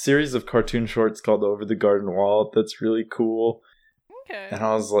this series of cartoon shorts called Over the Garden Wall that's really cool. Okay. And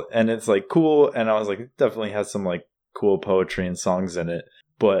I was like, and it's like cool, and I was like, it definitely has some like cool poetry and songs in it.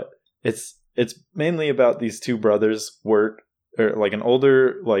 But it's mainly about these two brothers, Wirt, or like an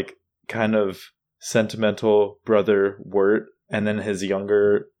older, like kind of sentimental brother, Wirt, and then his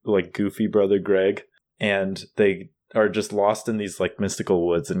younger, like goofy brother, Greg. And they are just lost in these like mystical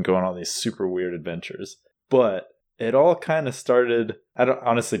woods and going on these super weird adventures. But it all kind of started, I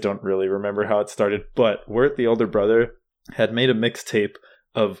honestly don't really remember how it started, but Wirt, the older brother, had made a mixtape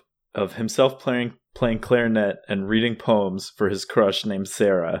of himself playing clarinet and reading poems for his crush named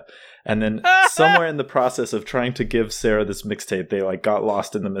Sarah. And then somewhere in the process of trying to give Sarah this mixtape, they like got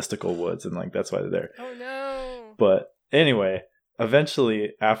lost in the mystical woods, and like that's why they're there. Oh no. But anyway,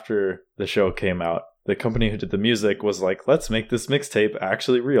 eventually after the show came out, the company who did the music was like, let's make this mixtape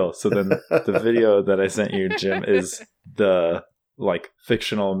actually real. So then the video that I sent you, Jim, is the like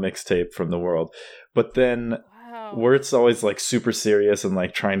fictional mixtape from the world. But then Wirt's always like super serious and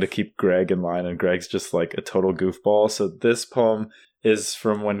like trying to keep Greg in line, and Greg's just like a total goofball. So this poem is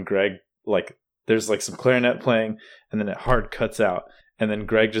from when Greg, like, there's like some clarinet playing, and then it hard cuts out, and then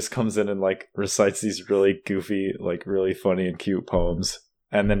Greg just comes in and like recites these really goofy, like really funny and cute poems,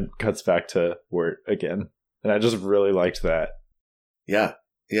 and then cuts back to Wirt again. And I just really liked that. Yeah.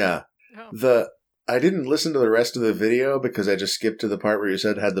 Oh. I didn't listen to the rest of the video because I just skipped to the part where you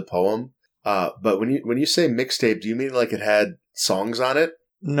said it had the poem. But when you say mixtape, do you mean like it had songs on it?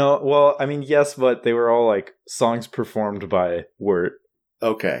 No, well, I mean, yes, but they were all like songs performed by Wirt.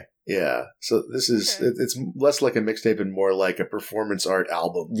 Okay, yeah. So this is it's less like a mixtape and more like a performance art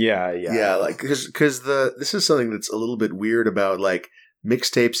album. Yeah. Like because this is something that's a little bit weird about like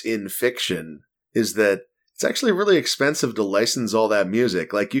mixtapes in fiction is that it's actually really expensive to license all that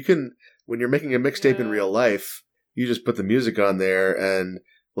music. Like you can, when you're making a mixtape in real life, you just put the music on there and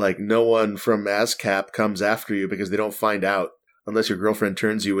like no one from ASCAP comes after you because they don't find out unless your girlfriend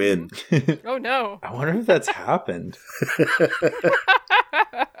turns you in. Oh no. I wonder if that's happened.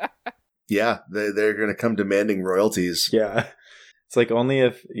 Yeah, they're going to come demanding royalties. Yeah. It's like only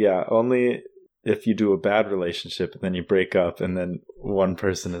if you do a bad relationship and then you break up and then one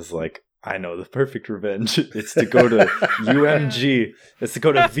person is like, I know the perfect revenge. It's to go to UMG. It's to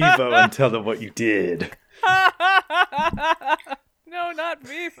go to Vivo and tell them what you did. No, not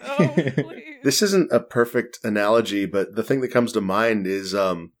Vivo, please. This isn't a perfect analogy, but the thing that comes to mind is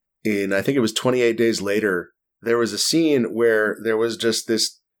in, I think it was 28 Days Later, there was a scene where there was just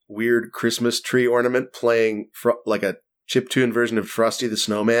this weird Christmas tree ornament playing like a chiptune version of Frosty the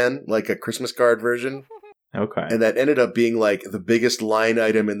Snowman, like a Christmas card version. Okay. And that ended up being like the biggest line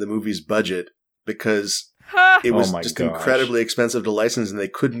item in the movie's budget because it was incredibly expensive to license and they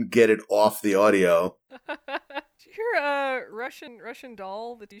couldn't get it off the audio. Did you hear Russian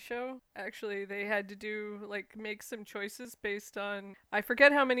Doll, the TV show? Actually, they had to make some choices based on, I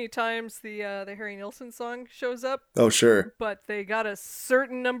forget how many times the Harry Nilsson song shows up. Oh, sure. But they got a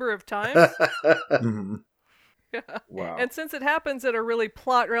certain number of times. Mm-hmm. Yeah. Wow. And since it happens at a really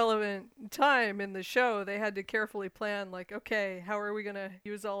plot relevant time in the show, they had to carefully plan, like, okay, how are we going to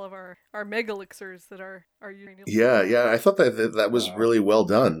use all of our mega elixirs that are using? Yeah. I thought that was really well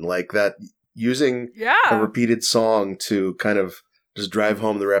done. Like that, using a repeated song to kind of just drive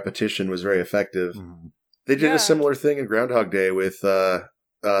home the repetition was very effective. Mm-hmm. They did a similar thing in Groundhog Day with their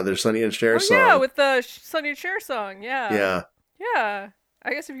Sonny and Cher song. Yeah, with the Sonny and Cher song. Yeah. Yeah.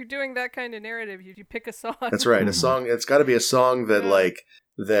 I guess if you're doing that kind of narrative, you pick a song. That's right. A song. It's got to be a song that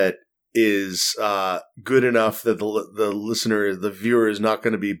that is good enough that the viewer is not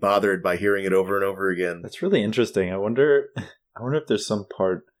going to be bothered by hearing it over and over again. That's really interesting. I wonder if there's some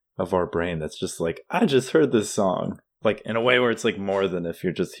part of our brain that's just like, I just heard this song. Like, in a way where it's like more than if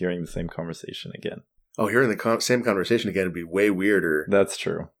you're just hearing the same conversation again. Oh, hearing the same conversation again would be way weirder. That's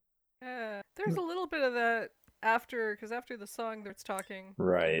true. There's a little bit of that after the song that's talking.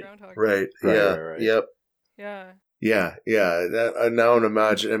 Right. Right. Right, Yeah. right. Yep. Yeah. Yeah. Now I'm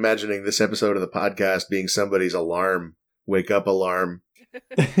imagining this episode of the podcast being somebody's alarm, wake up alarm.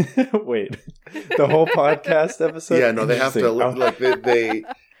 Wait, the whole podcast episode? Yeah, no, they have to like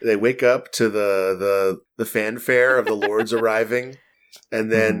they wake up to the fanfare of the Lords arriving, and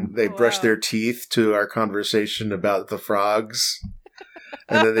then they brush their teeth to our conversation about the frogs,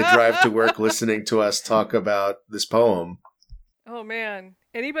 and then they drive to work listening to us talk about this poem. Oh man,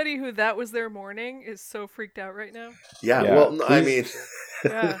 anybody who that was their morning is so freaked out right now. Yeah, well, please. I mean,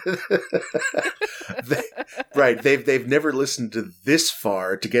 yeah. They've never listened to this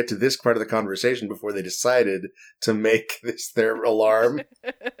far to get to this part of the conversation before they decided to make this their alarm.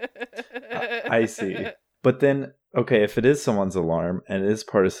 I see. But then, okay, if it is someone's alarm and it is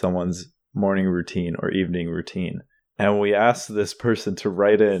part of someone's morning routine or evening routine, and we ask this person to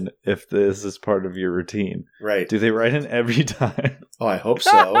write in if this is part of your routine, right? Do they write in every time? Oh, I hope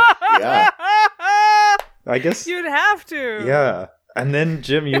so. Yeah. I guess you'd have to. Yeah. And then,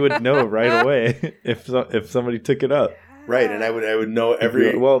 Jim, you would know right away if somebody took it up. Right, and I would know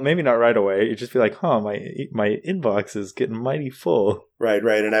every... Well, maybe not right away. You'd just be like, huh, my inbox is getting mighty full. Right,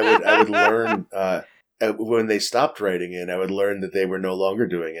 and I would learn... when they stopped writing in, I would learn that they were no longer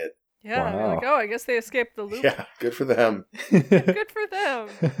doing it. Yeah, wow. Like, oh, I guess they escaped the loop. Yeah, good for them. Good for them.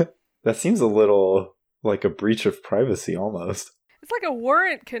 That seems a little like a breach of privacy, almost. It's like a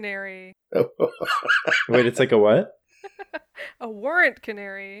warrant canary. Wait, it's like a what? A warrant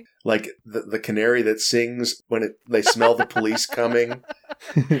canary. Like the canary that sings when they smell the police coming?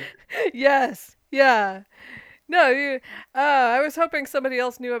 Yes, yeah. No, I was hoping somebody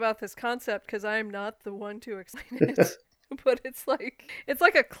else knew about this concept because I'm not the one to explain it. But it's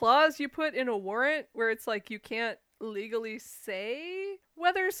like a clause you put in a warrant where it's like you can't legally say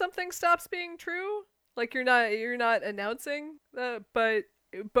whether something stops being true. Like you're not announcing, but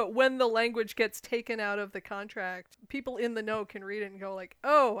when the language gets taken out of the contract, people in the know can read it and go like,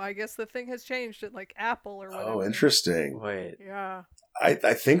 oh, I guess the thing has changed at like Apple or whatever. Oh, interesting. Wait. Yeah. I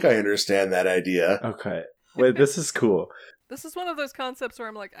think I understand that idea. Okay. Wait, this is cool. This is one of those concepts where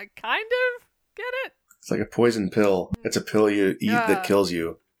I'm like, I kind of get it. It's like a poison pill. It's a pill you eat that kills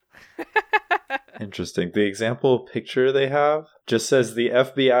you. Interesting. The example picture they have just says the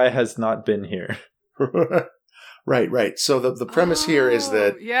FBI has not been here. Right. So the premise here is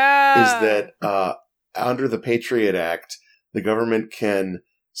that under the Patriot Act, the government can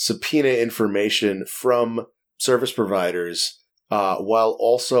subpoena information from service providers while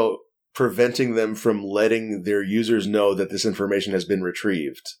also preventing them from letting their users know that this information has been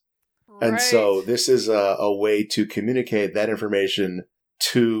retrieved. Right. And so this is a way to communicate that information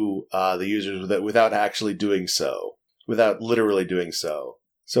to the users without actually doing so, without literally doing so.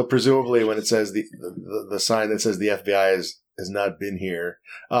 So presumably when it says the sign that says the FBI has not been here,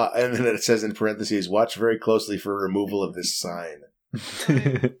 and then it says in parentheses, watch very closely for removal of this sign.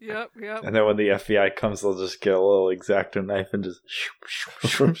 Yep. And then when the FBI comes, they'll just get a little X-Acto knife and just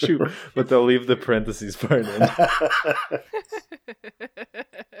shoot. But they'll leave the parentheses part in.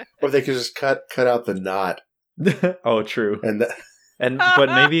 Or they could just cut out the knot. Oh, true. And but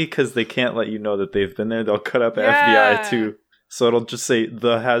maybe because they can't let you know that they've been there, they'll cut up FBI too. So it'll just say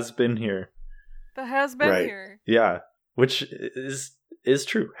the has been here. The has been here. Yeah, which is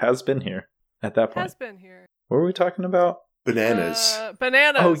true. Has been here at that point. Has been here. What were we talking about? Bananas.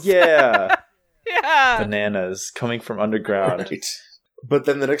 Bananas. Oh yeah. Yeah. Bananas coming from underground. Right. But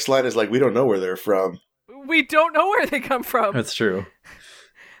then the next line is like, we don't know where they're from. We don't know where they come from. That's true.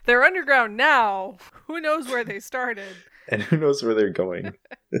 They're underground now. Who knows where they started? And who knows where they're going?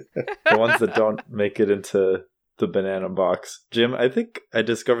 The ones that don't make it into the banana box. Jim, I think I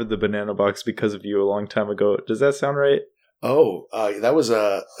discovered the banana box because of you a long time ago. Does that sound right? Oh, that was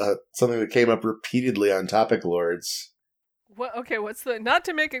something that came up repeatedly on Topic Lords. What? Okay, what's the... Not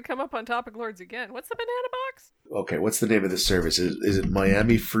to make it come up on Topic Lords again. What's the banana box? Okay, what's the name of this service? Is it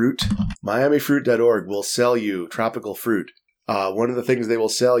Miami Fruit? MiamiFruit.org will sell you tropical fruit. One of the things they will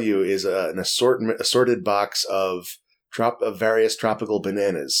sell you is an assorted box of various tropical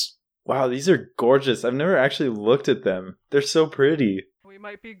bananas. Wow, these are gorgeous. I've never actually looked at them. They're so pretty. We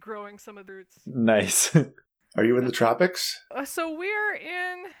might be growing some of the roots. Nice. Are you in the tropics? So we're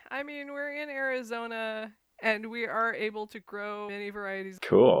in Arizona, and we are able to grow many varieties.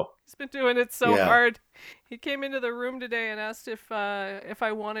 Cool. He's been doing it so Yeah. hard. He came into the room today and asked if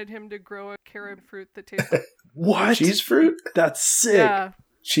I wanted him to grow a carrot fruit that tastes like What? Cheese fruit? That's sick. yeah.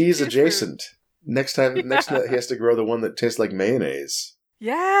 Cheese Cheese adjacent. Next time he has to grow the one that tastes like mayonnaise.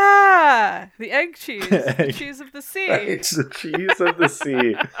 Yeah, the egg cheese, the Egg. cheese of the sea. Right. The cheese of the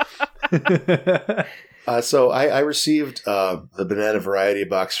sea. So I received the banana variety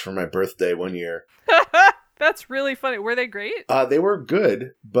box for my birthday one year. That's really funny. Were they great? They were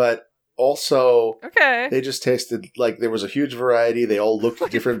good, but also Okay. they just tasted like there was a huge variety. They all looked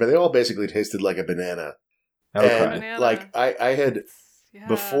different, but they all basically tasted like a banana. Okay. And Banana. like I had Yeah.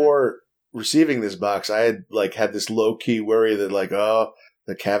 before receiving this box, I had like had this low key worry that like, oh,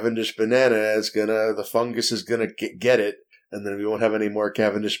 the Cavendish banana is the fungus is gonna get it, and then we won't have any more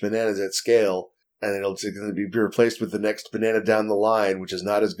Cavendish bananas at scale, and it's going to be replaced with the next banana down the line, which is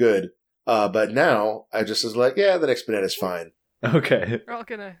not as good. But now I just was like, yeah, the next banana's fine. Okay. They're all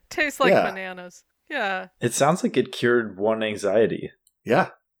gonna taste like Yeah. bananas. Yeah. It sounds like it cured one anxiety Yeah.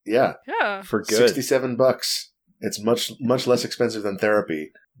 Yeah. for good. $67. It's much less expensive than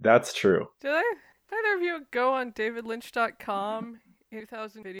therapy. That's true. Did either of you go on davidlynch.com?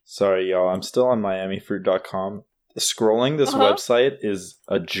 8,000 videos. Sorry, y'all. I'm still on miamifruit.com. Scrolling this Uh-huh. website is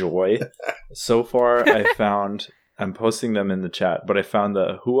a joy. So far, I'm posting them in the chat, but I found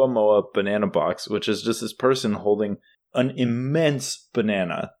the Huamoa banana box, which is just this person holding an immense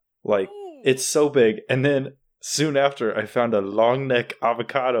banana. Like, it's so big. And then soon after, I found a long neck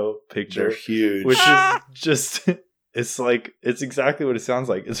avocado picture, They're huge. which is just, it's exactly what it sounds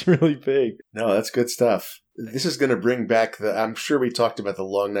like. It's really big. No, that's good stuff. This is going to bring back I'm sure we talked about the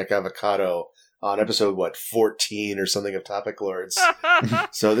long neck avocado on episode, 14 or something of Topic Lords.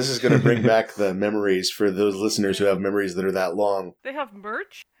 So this is going to bring back the memories for those listeners who have memories that are that long. They have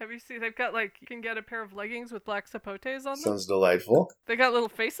merch. Have you seen? They've got you can get a pair of leggings with black zapotes on them. Sounds delightful. They got little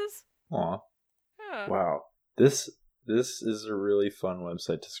faces. Aw. Yeah. Wow. This is a really fun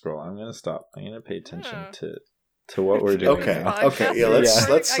website to scroll. I'm gonna stop. I'm gonna pay attention Yeah. to what we're doing. Okay. now. Okay. Yeah. Let's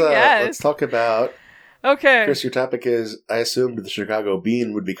I let's talk about. Okay. Chris, your topic is. I assumed the Chicago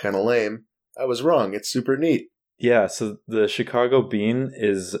bean would be kind of lame. I was wrong. It's super neat. Yeah, so the Chicago bean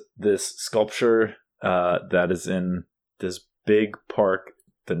is this sculpture that is in this big park,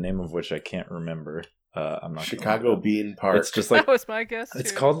 the name of which I can't remember. I'm not Chicago Bean Park. It's just like that was my guess.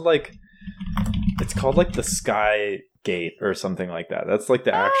 it's too. called like the Sky Gate or something like that. That's like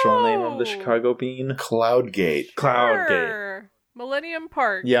the actual name of the Oh. Chicago bean. Cloudgate. Cloud Gate. Sure. Millennium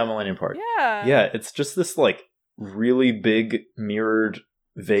Park. Yeah, Millennium Park. Yeah. Yeah, it's just this like really big mirrored,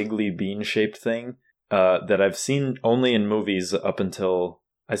 vaguely bean-shaped thing that I've seen only in movies up until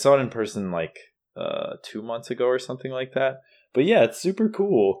I saw it in person 2 months ago or something like that. But yeah, it's super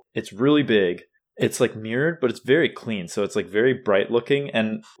cool. It's really big. It's like mirrored, but it's very clean. So it's like very bright looking,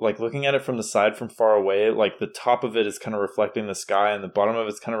 and like looking at it from the side from far away, like the top of it is kind of reflecting the sky and the bottom of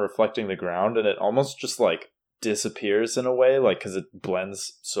it's kind of reflecting the ground, and it almost just like disappears in a way, like because it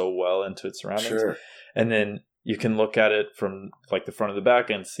blends so well into its surroundings. Sure. And then you can look at it from like the front of the back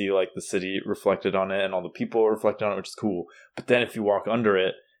and see like the city reflected on it and all the people reflected on it, which is cool. But then if you walk under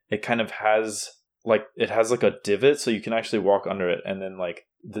it, it kind of has like a divot, so you can actually walk under it, and then like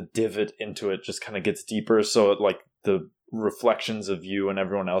the divot into it just kind of gets deeper, so like the reflections of you and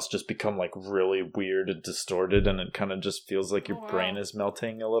everyone else just become like really weird and distorted, and it kind of just feels like your Oh, wow. brain is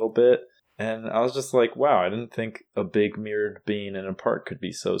melting a little bit. And I was just like, wow, I didn't think a big mirrored bean in a park could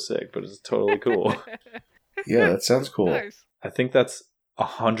be so sick, but it's totally cool. Yeah, that sounds cool. Nice. I think that's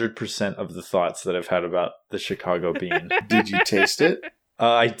 100% of the thoughts that I've had about the Chicago bean. Did you taste it?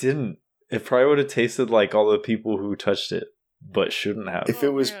 I didn't. It probably would have tasted like all the people who touched it, but shouldn't have. If it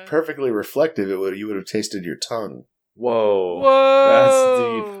was man. perfectly reflective, you would have tasted your tongue. Whoa.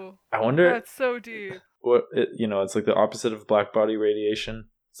 Whoa. I wonder That's so deep. what it's like the opposite of black body radiation.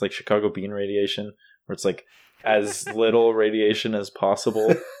 It's like Chicago bean radiation, where it's like as little radiation as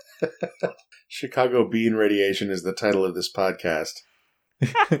possible. Chicago bean radiation is the title of this podcast.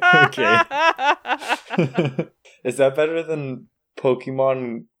 Okay. Is that better than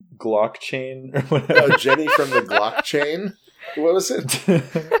Pokemon Glock Chain or whatever? Oh, Jenny from the Glock chain? What was it?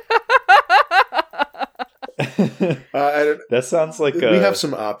 I don't. That sounds like We have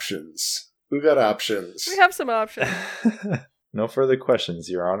some options. We've got options. We have some options. No further questions,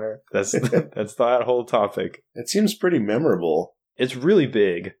 Your Honor. That's that whole topic. It seems pretty memorable. It's really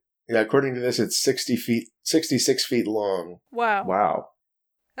big. Yeah, according to this, it's 66 feet long. Wow. Wow.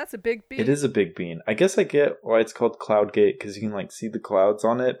 That's a big beat. It is a big bean. I guess I get why it's called Cloud Gate, because you can like see the clouds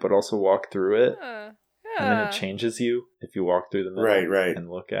on it, but also walk through it. Yeah. And then it changes you if you walk through the middle Right. and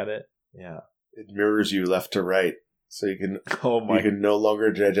look at it. Yeah. It mirrors you left to right, so you can Oh you can no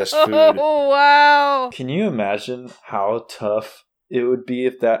longer digest food. Oh, wow. Can you imagine how tough it would be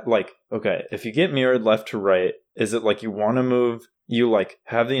if that, like, okay, if you get mirrored left to right, is it like you want to move, you like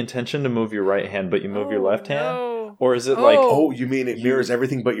have the intention to move your right hand, but you move your left hand? No. Or is it like, Oh, you mean it mirrors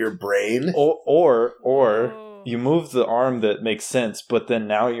everything but your brain? or Oh. you move the arm that makes sense, but then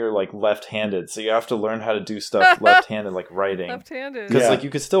now you're like left-handed, so you have to learn how to do stuff left-handed, like writing. Left-handed. Because Yeah. like you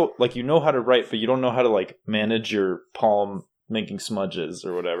could still, like, you know how to write, but you don't know how to like manage your palm making smudges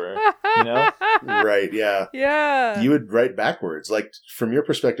or whatever. You know? Right, yeah. Yeah. You would write backwards. Like, from your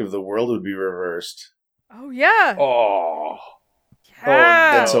perspective, the world would be reversed. Oh, yeah. Oh.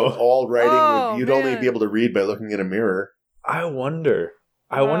 Yeah. And so all writing, Oh, you'd only man. be able to read by looking in a mirror. I wonder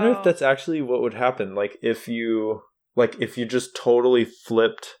if Wow. that's actually what would happen. Like if you just totally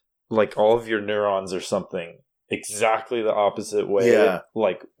flipped like all of your neurons or something exactly the opposite way. Yeah.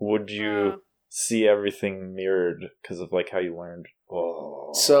 Like would you Wow. see everything mirrored because of like how you learned? Oh.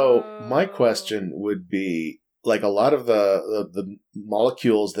 So my question would be, like, a lot of the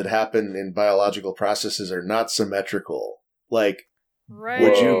molecules that happen in biological processes are not symmetrical. Like, Right.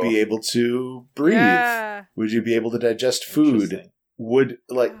 would you Whoa. be able to breathe? Yeah. Would you be able to digest food? Interesting. Would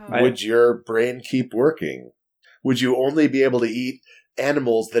Wow. would your brain keep working? Would you only be able to eat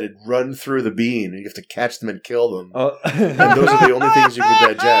animals that had run through the bean and you have to catch them and kill them? And those are the only things you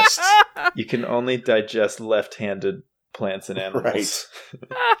can digest. You can only digest left-handed plants and animals.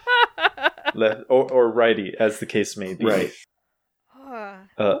 Or righty, as the case may be. Right.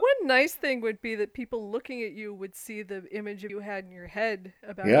 One nice thing would be that people looking at you would see the image you had in your head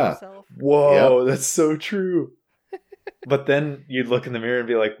about Yeah. yourself. Whoa, that's so true. But then you'd look in the mirror and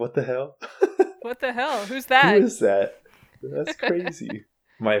be like, what the hell? What the hell? Who's that? Who is that? That's crazy.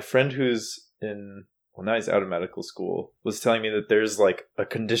 My friend who's now he's out of medical school, was telling me that there's like a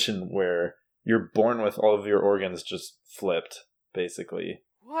condition where you're born with all of your organs just flipped, basically.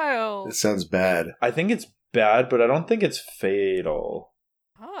 Wild. It sounds bad. I think it's bad, but I don't think it's fatal.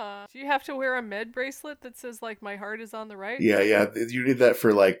 Huh. Do you have to wear a med bracelet that says like my heart is on the right? Yeah, yeah. You need that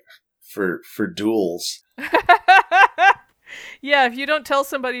for for duels. Yeah, if you don't tell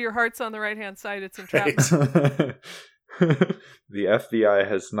somebody your heart's on the right hand side, it's entrapment. The FBI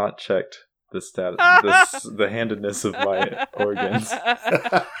has not checked the the handedness of my organs.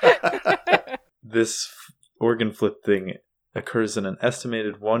 This organ flip thing occurs in an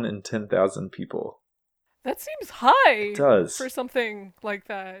estimated 1 in 10,000 people. That seems high It does. for something like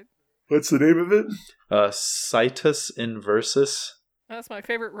that. What's the name of it? Situs inversus. That's my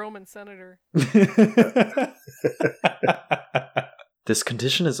favorite Roman senator. This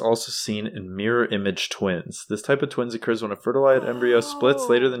condition is also seen in mirror image twins. This type of twins occurs when a fertilized embryo splits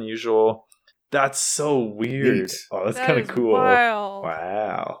later than usual. That's so weird. Neat. Oh, that's That kind of is cool. Wild.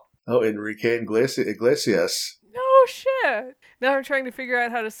 Wow. Oh, Enrique Iglesias. No shit. Now I'm trying to figure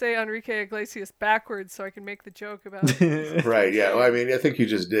out how to say Enrique Iglesias backwards so I can make the joke about it. Right, yeah. Well, I mean, I think you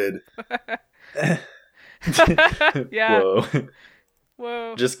just did. Yeah. Whoa.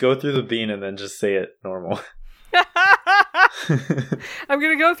 Whoa. Just go through the bean and then just say it normal. I'm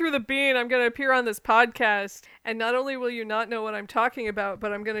going to go through the bean. I'm going to appear on this podcast. And not only will you not know what I'm talking about,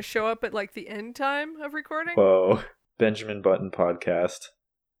 but I'm going to show up at like the end time of recording. Whoa. Benjamin Button podcast.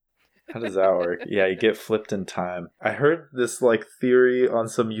 How does that work? Yeah, you get flipped in time. I heard this like theory on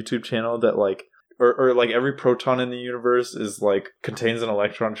some YouTube channel that like or like every proton in the universe is like contains an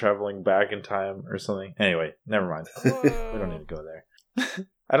electron traveling back in time or something. Anyway, never mind. We don't need to go there.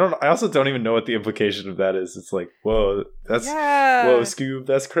 I also don't even know what the implication of that is. It's like, whoa, that's Yeah. whoa, Scoob,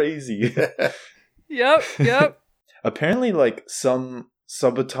 that's crazy. Yep. Apparently like some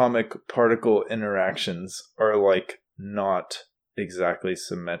subatomic particle interactions are like not exactly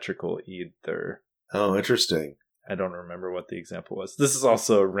symmetrical either. Oh, interesting. I don't remember what the example was. This is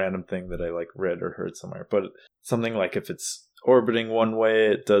also a random thing that I like read or heard somewhere, but something like if it's orbiting one way,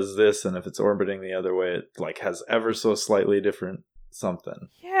 it does this, and if it's orbiting the other way, it like has ever so slightly different something.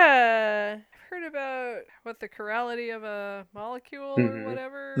 Yeah. I've heard about what the chirality of a molecule Mhm. or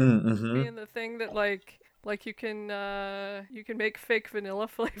whatever Mm-hmm. being the thing that like you can make fake vanilla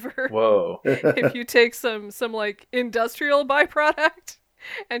flavor. Whoa. If you take some like industrial byproduct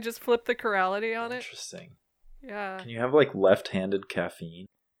and just flip the chirality on it. Interesting. Yeah. Can you have like left-handed caffeine?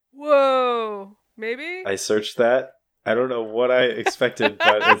 Whoa. Maybe? I searched that. I don't know what I expected,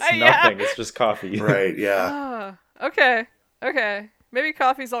 but it's Yeah. nothing. It's just coffee. Right, yeah. Ah, okay. Maybe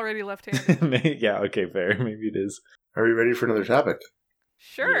coffee's already left-handed. Yeah, okay, fair. Maybe it is. Are we ready for another topic?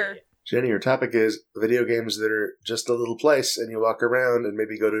 Sure. Jenny, your topic is video games that are just a little place and you walk around and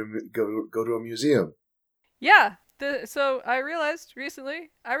maybe go to a museum. Yeah, So I realized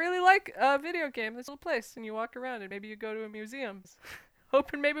recently I really like a video game. This little place, and you walk around, and maybe you go to a museum.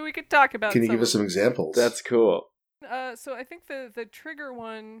 Hoping maybe we could talk about. Can you give us some examples? That's cool. So I think the trigger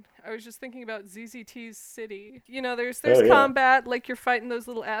one, I was just thinking about ZZT's City. You know, there's Oh, yeah. combat, like you're fighting those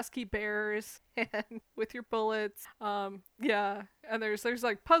little ASCII bears and with your bullets. Yeah, and there's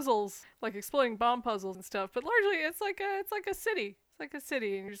like puzzles, like exploding bomb puzzles and stuff. But largely, it's like a city. It's like a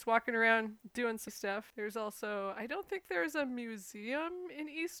city, and you're just walking around doing some stuff. There's also, I don't think there's a museum in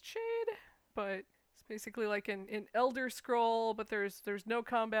Eastshade, but it's basically like an Elder Scroll, but there's no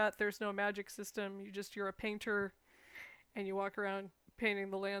combat, there's no magic system. You're a painter, and you walk around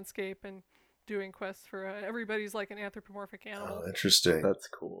painting the landscape and doing quests for everybody's like an anthropomorphic animal. Oh, interesting. That's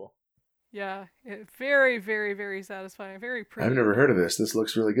cool. Yeah, very, very, very satisfying. Very pretty. I've never heard of this. This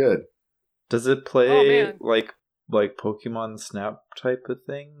looks really good. Does it play man. like Pokemon Snap type of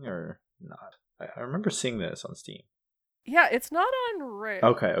thing or not? I remember seeing this on Steam. Yeah, it's not on Rare.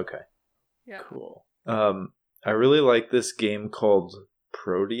 Okay. Yeah. Cool. I really like this game called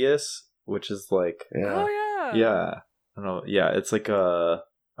Proteus, which is like Yeah. Oh yeah. yeah. I don't know. Yeah, it's like I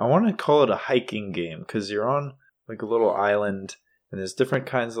want to call it a hiking game because you're on like a little island and there's different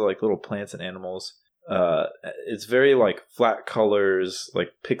kinds of like little plants and animals. It's very like flat colors, like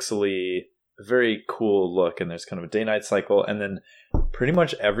pixely, very cool look, and there's kind of a day-night cycle, and then pretty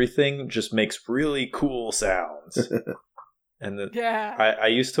much everything just makes really cool sounds. And Yeah. I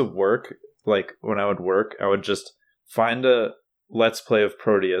used to work, like when I would work, I would just find a Let's Play of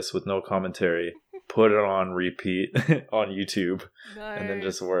Proteus with no commentary, put it on repeat on YouTube, and then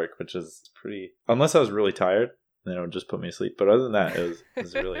just work, which is pretty... Unless I was really tired, then it would just put me to sleep. But other than that, it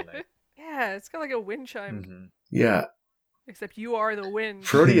was really nice. Yeah, it's got like a wind chime, Mm-hmm. Yeah. except you are the wind.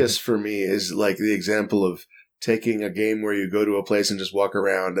 Proteus for me is like the example of taking a game where you go to a place and just walk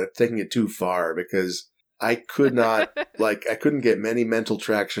around, taking it too far, because I could not, I couldn't get many mental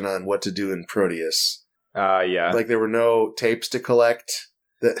traction on what to do in Proteus. Yeah. Like there were no tapes to collect.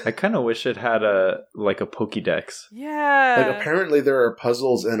 I kind of wish it had a Pokédex. Yeah. Like apparently there are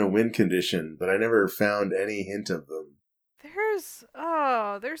puzzles and a win condition, but I never found any hint of them.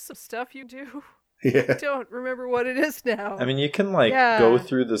 There's some stuff you do. Yeah. I don't remember what it is now. I mean, you can Yeah. go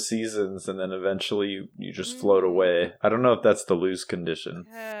through the seasons and then eventually you just float away. I don't know if that's the lose condition.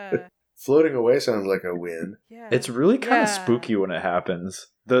 Yeah. Floating away sounds like a win. Yeah. It's really kind of Yeah. spooky when it happens.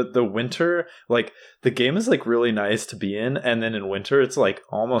 The winter, like the game is like really nice to be in, and then in winter it's like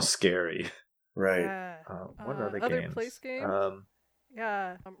almost scary. Right. Yeah. What are the other games? place games?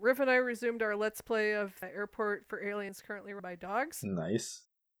 Yeah. Riff and I resumed our Let's Play of Airport for Aliens, currently run by dogs. Nice.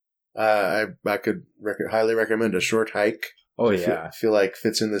 I could highly recommend A Short Hike. Oh I yeah. feel like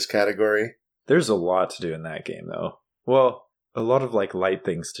fits in this category. There's a lot to do in that game though. Well, a lot of like light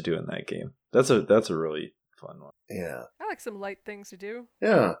things to do in that game. That's a really fun one. Yeah. I like some light things to do.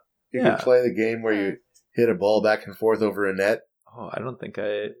 Yeah. You Yeah. can play the game where you hit a ball back and forth over a net. Oh, I don't think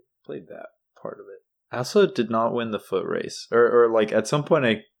I played that part of it. I also did not win the foot race. Or like at some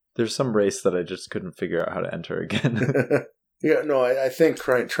point there's some race that I just couldn't figure out how to enter again. Yeah, no, I think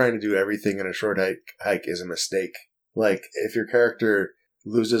trying to do everything in a short hike is a mistake. Like, if your character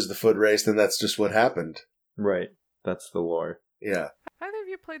loses the foot race, then that's just what happened. Right. That's the lore. Yeah. Either of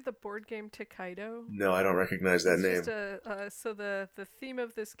you played the board game Tokaido? No, I don't recognize that name. So the theme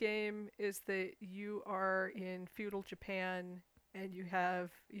of this game is that you are in feudal Japan and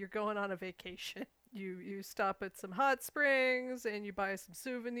you're going on a vacation. You stop at some hot springs and you buy some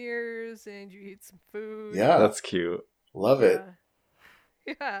souvenirs and you eat some food. Yeah. That's cute. Love it.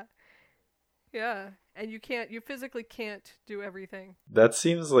 Yeah. Yeah. And you physically can't do everything. That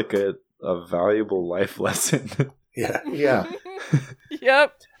seems like a valuable life lesson. Yeah. Yeah.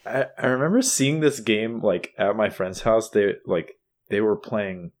 Yep. I remember seeing this game like at my friend's house. They were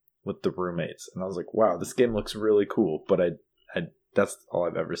playing with the roommates, and I was like, "Wow, this game looks really cool." But I that's all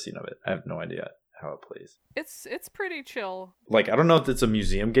I've ever seen of it. I have no idea how it plays. It's pretty chill. Like, I don't know if it's a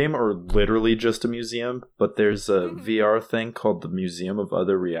museum game or literally just a museum, but there's a VR thing called the Museum of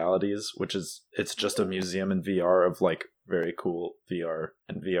Other Realities, it's just a museum in VR of like very cool VR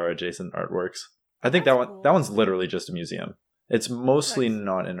and VR adjacent artworks. I think That's that cool. one's literally just a museum. It's mostly Nice.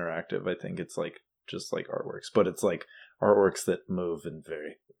 not interactive. I think it's like just like artworks, but it's like artworks that move and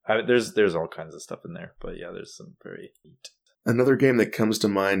there's all kinds of stuff in there. But yeah, there's some very neat. Another game that comes to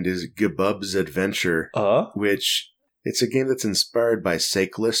mind is Gebub's Adventure, which it's a game that's inspired by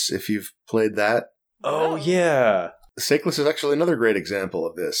Sakeless, if you've played that. Oh yeah, Sakeless is actually another great example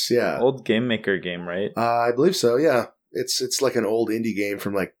of this, yeah. old Game Maker game, right? I believe so, yeah. It's like an old indie game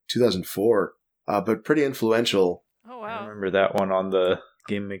from like 2004, but pretty influential. Oh I wow. remember that one on the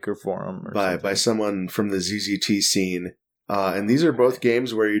Game Maker Forum or by someone from the ZZT scene. And these are both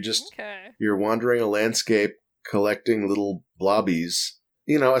games where you're wandering a landscape, collecting little blobbies.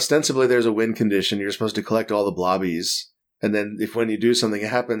 You know, ostensibly there's a win condition. You're supposed to collect all the blobbies. And then when you do something, it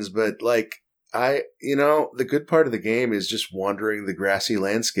happens. But like, the good part of the game is just wandering the grassy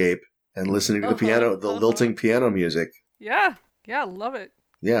landscape and listening to the lilting piano music. Yeah. Yeah, love it.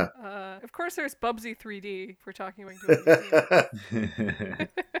 Yeah. Of course there's Bubsy 3D if we're talking about It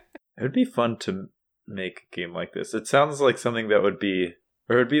would be fun to make a game like this. It sounds like something that would be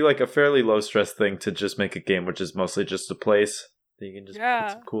like a fairly low stress thing to just make a game which is mostly just a place that you can just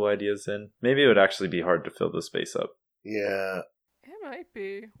put some cool ideas in. Maybe it would actually be hard to fill the space up. Yeah. It might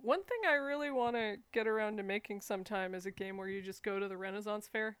be. One thing I really want to get around to making sometime is a game where you just go to the Renaissance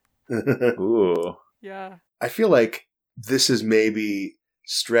Fair. Ooh. Yeah. I feel like this is maybe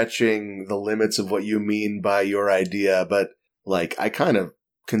stretching the limits of what you mean by your idea, but like I kind of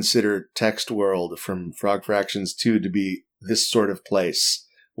consider Text World from Frog Fractions 2 to be this sort of place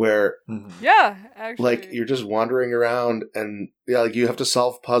where actually, like you're just wandering around and like you have to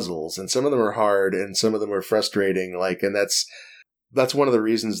solve puzzles, and some of them are hard and some of them are frustrating, like, and that's one of the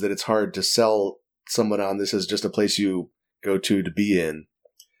reasons that it's hard to sell someone on this as just a place you go to be in.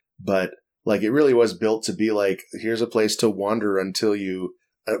 But like, it really was built to be like, here's a place to wander until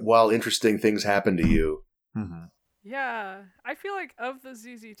while interesting things happen to you. Mm-hmm. Yeah, I feel like of the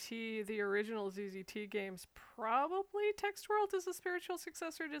ZZT, the original ZZT games, probably Text World is a spiritual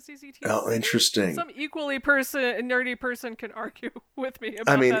successor to ZZT. Oh, interesting. Some equally nerdy person can argue with me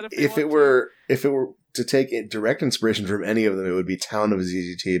about that if it were to take direct inspiration from any of them, it would be Town of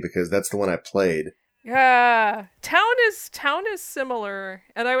ZZT, because that's the one I played. Yeah, Town is similar,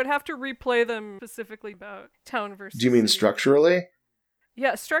 and I would have to replay them specifically about Town versus. Do you mean City. Structurally?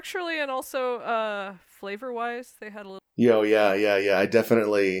 Yeah, structurally and also flavor-wise, they had a little. Yeah. I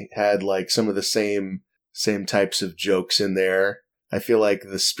definitely had like some of the same types of jokes in there. I feel like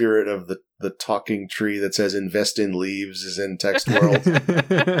the spirit of the talking tree that says "invest in leaves" is in Text World.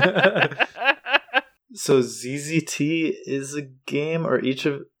 So ZZT is a game, or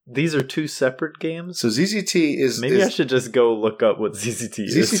these are two separate games? So ZZT is... Maybe I should just go look up what ZZT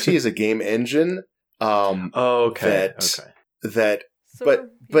is. ZZT is a game engine. Okay.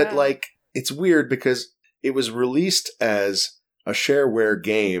 But like, it's weird because it was released as a shareware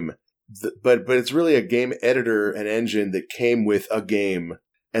game, but it's really a game editor and engine that came with a game.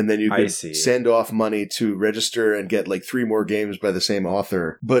 And then you could send off money to register and get like 3 more games by the same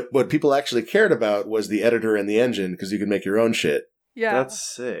author. But what people actually cared about was the editor and the engine, because you could make your own shit. Yeah. That's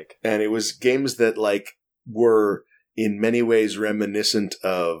sick. And it was games that like were in many ways reminiscent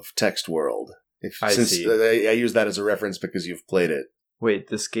of Text World. I use that as a reference because you've played it. Wait,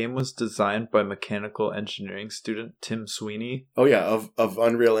 this game was designed by mechanical engineering student Tim Sweeney? Oh yeah, of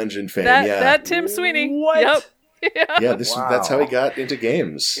Unreal Engine fame. That Tim Sweeney. What? Yep. Yeah, that's how he got into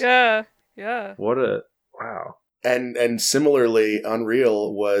games. Yeah. Wow. And similarly,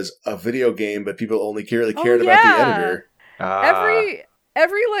 Unreal was a video game, but people only cared about the editor. Every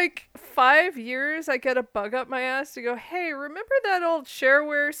like 5 years, I get a bug up my ass to go, hey, remember that old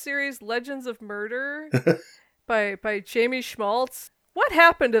shareware series Legends of Murder by Jamie Schmaltz? What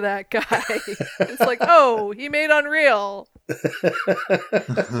happened to that guy? It's like, oh, he made Unreal.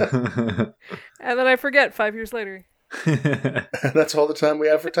 And then I forget 5 years later. That's all the time we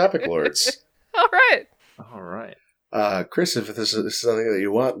have for Topic Lords. All right. Chris, if this is something that you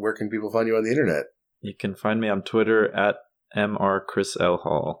want, where can people find you on the internet? You can find me on Twitter at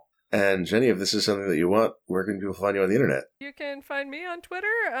 @MrChrisLHall. And Jenny, if this is something that you want, where can people find you on the internet? You can find me on Twitter.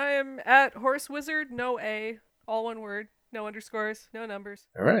 I am at HorseWizard, no A, all one word, no underscores, no numbers.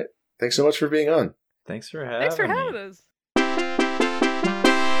 All right. Thanks so much for being on. Thanks for having us.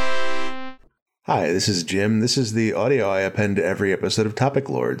 Hi, this is Jim. This is the audio I append to every episode of Topic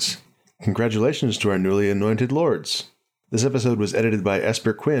Lords. Congratulations to our newly anointed lords. This episode was edited by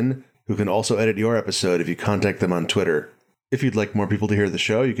Esper Quinn, who can also edit your episode if you contact them on Twitter. If you'd like more people to hear the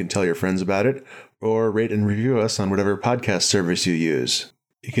show, you can tell your friends about it, or rate and review us on whatever podcast service you use.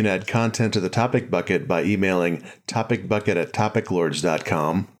 You can add content to the Topic Bucket by emailing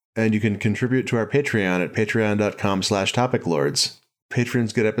topicbucket@topiclords.com, and you can contribute to our Patreon at patreon.com/topiclords.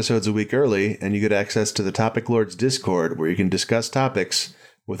 Patrons get episodes a week early, and you get access to the Topic Lords Discord, where you can discuss topics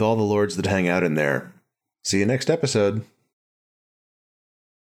with all the lords that hang out in there. See you next episode.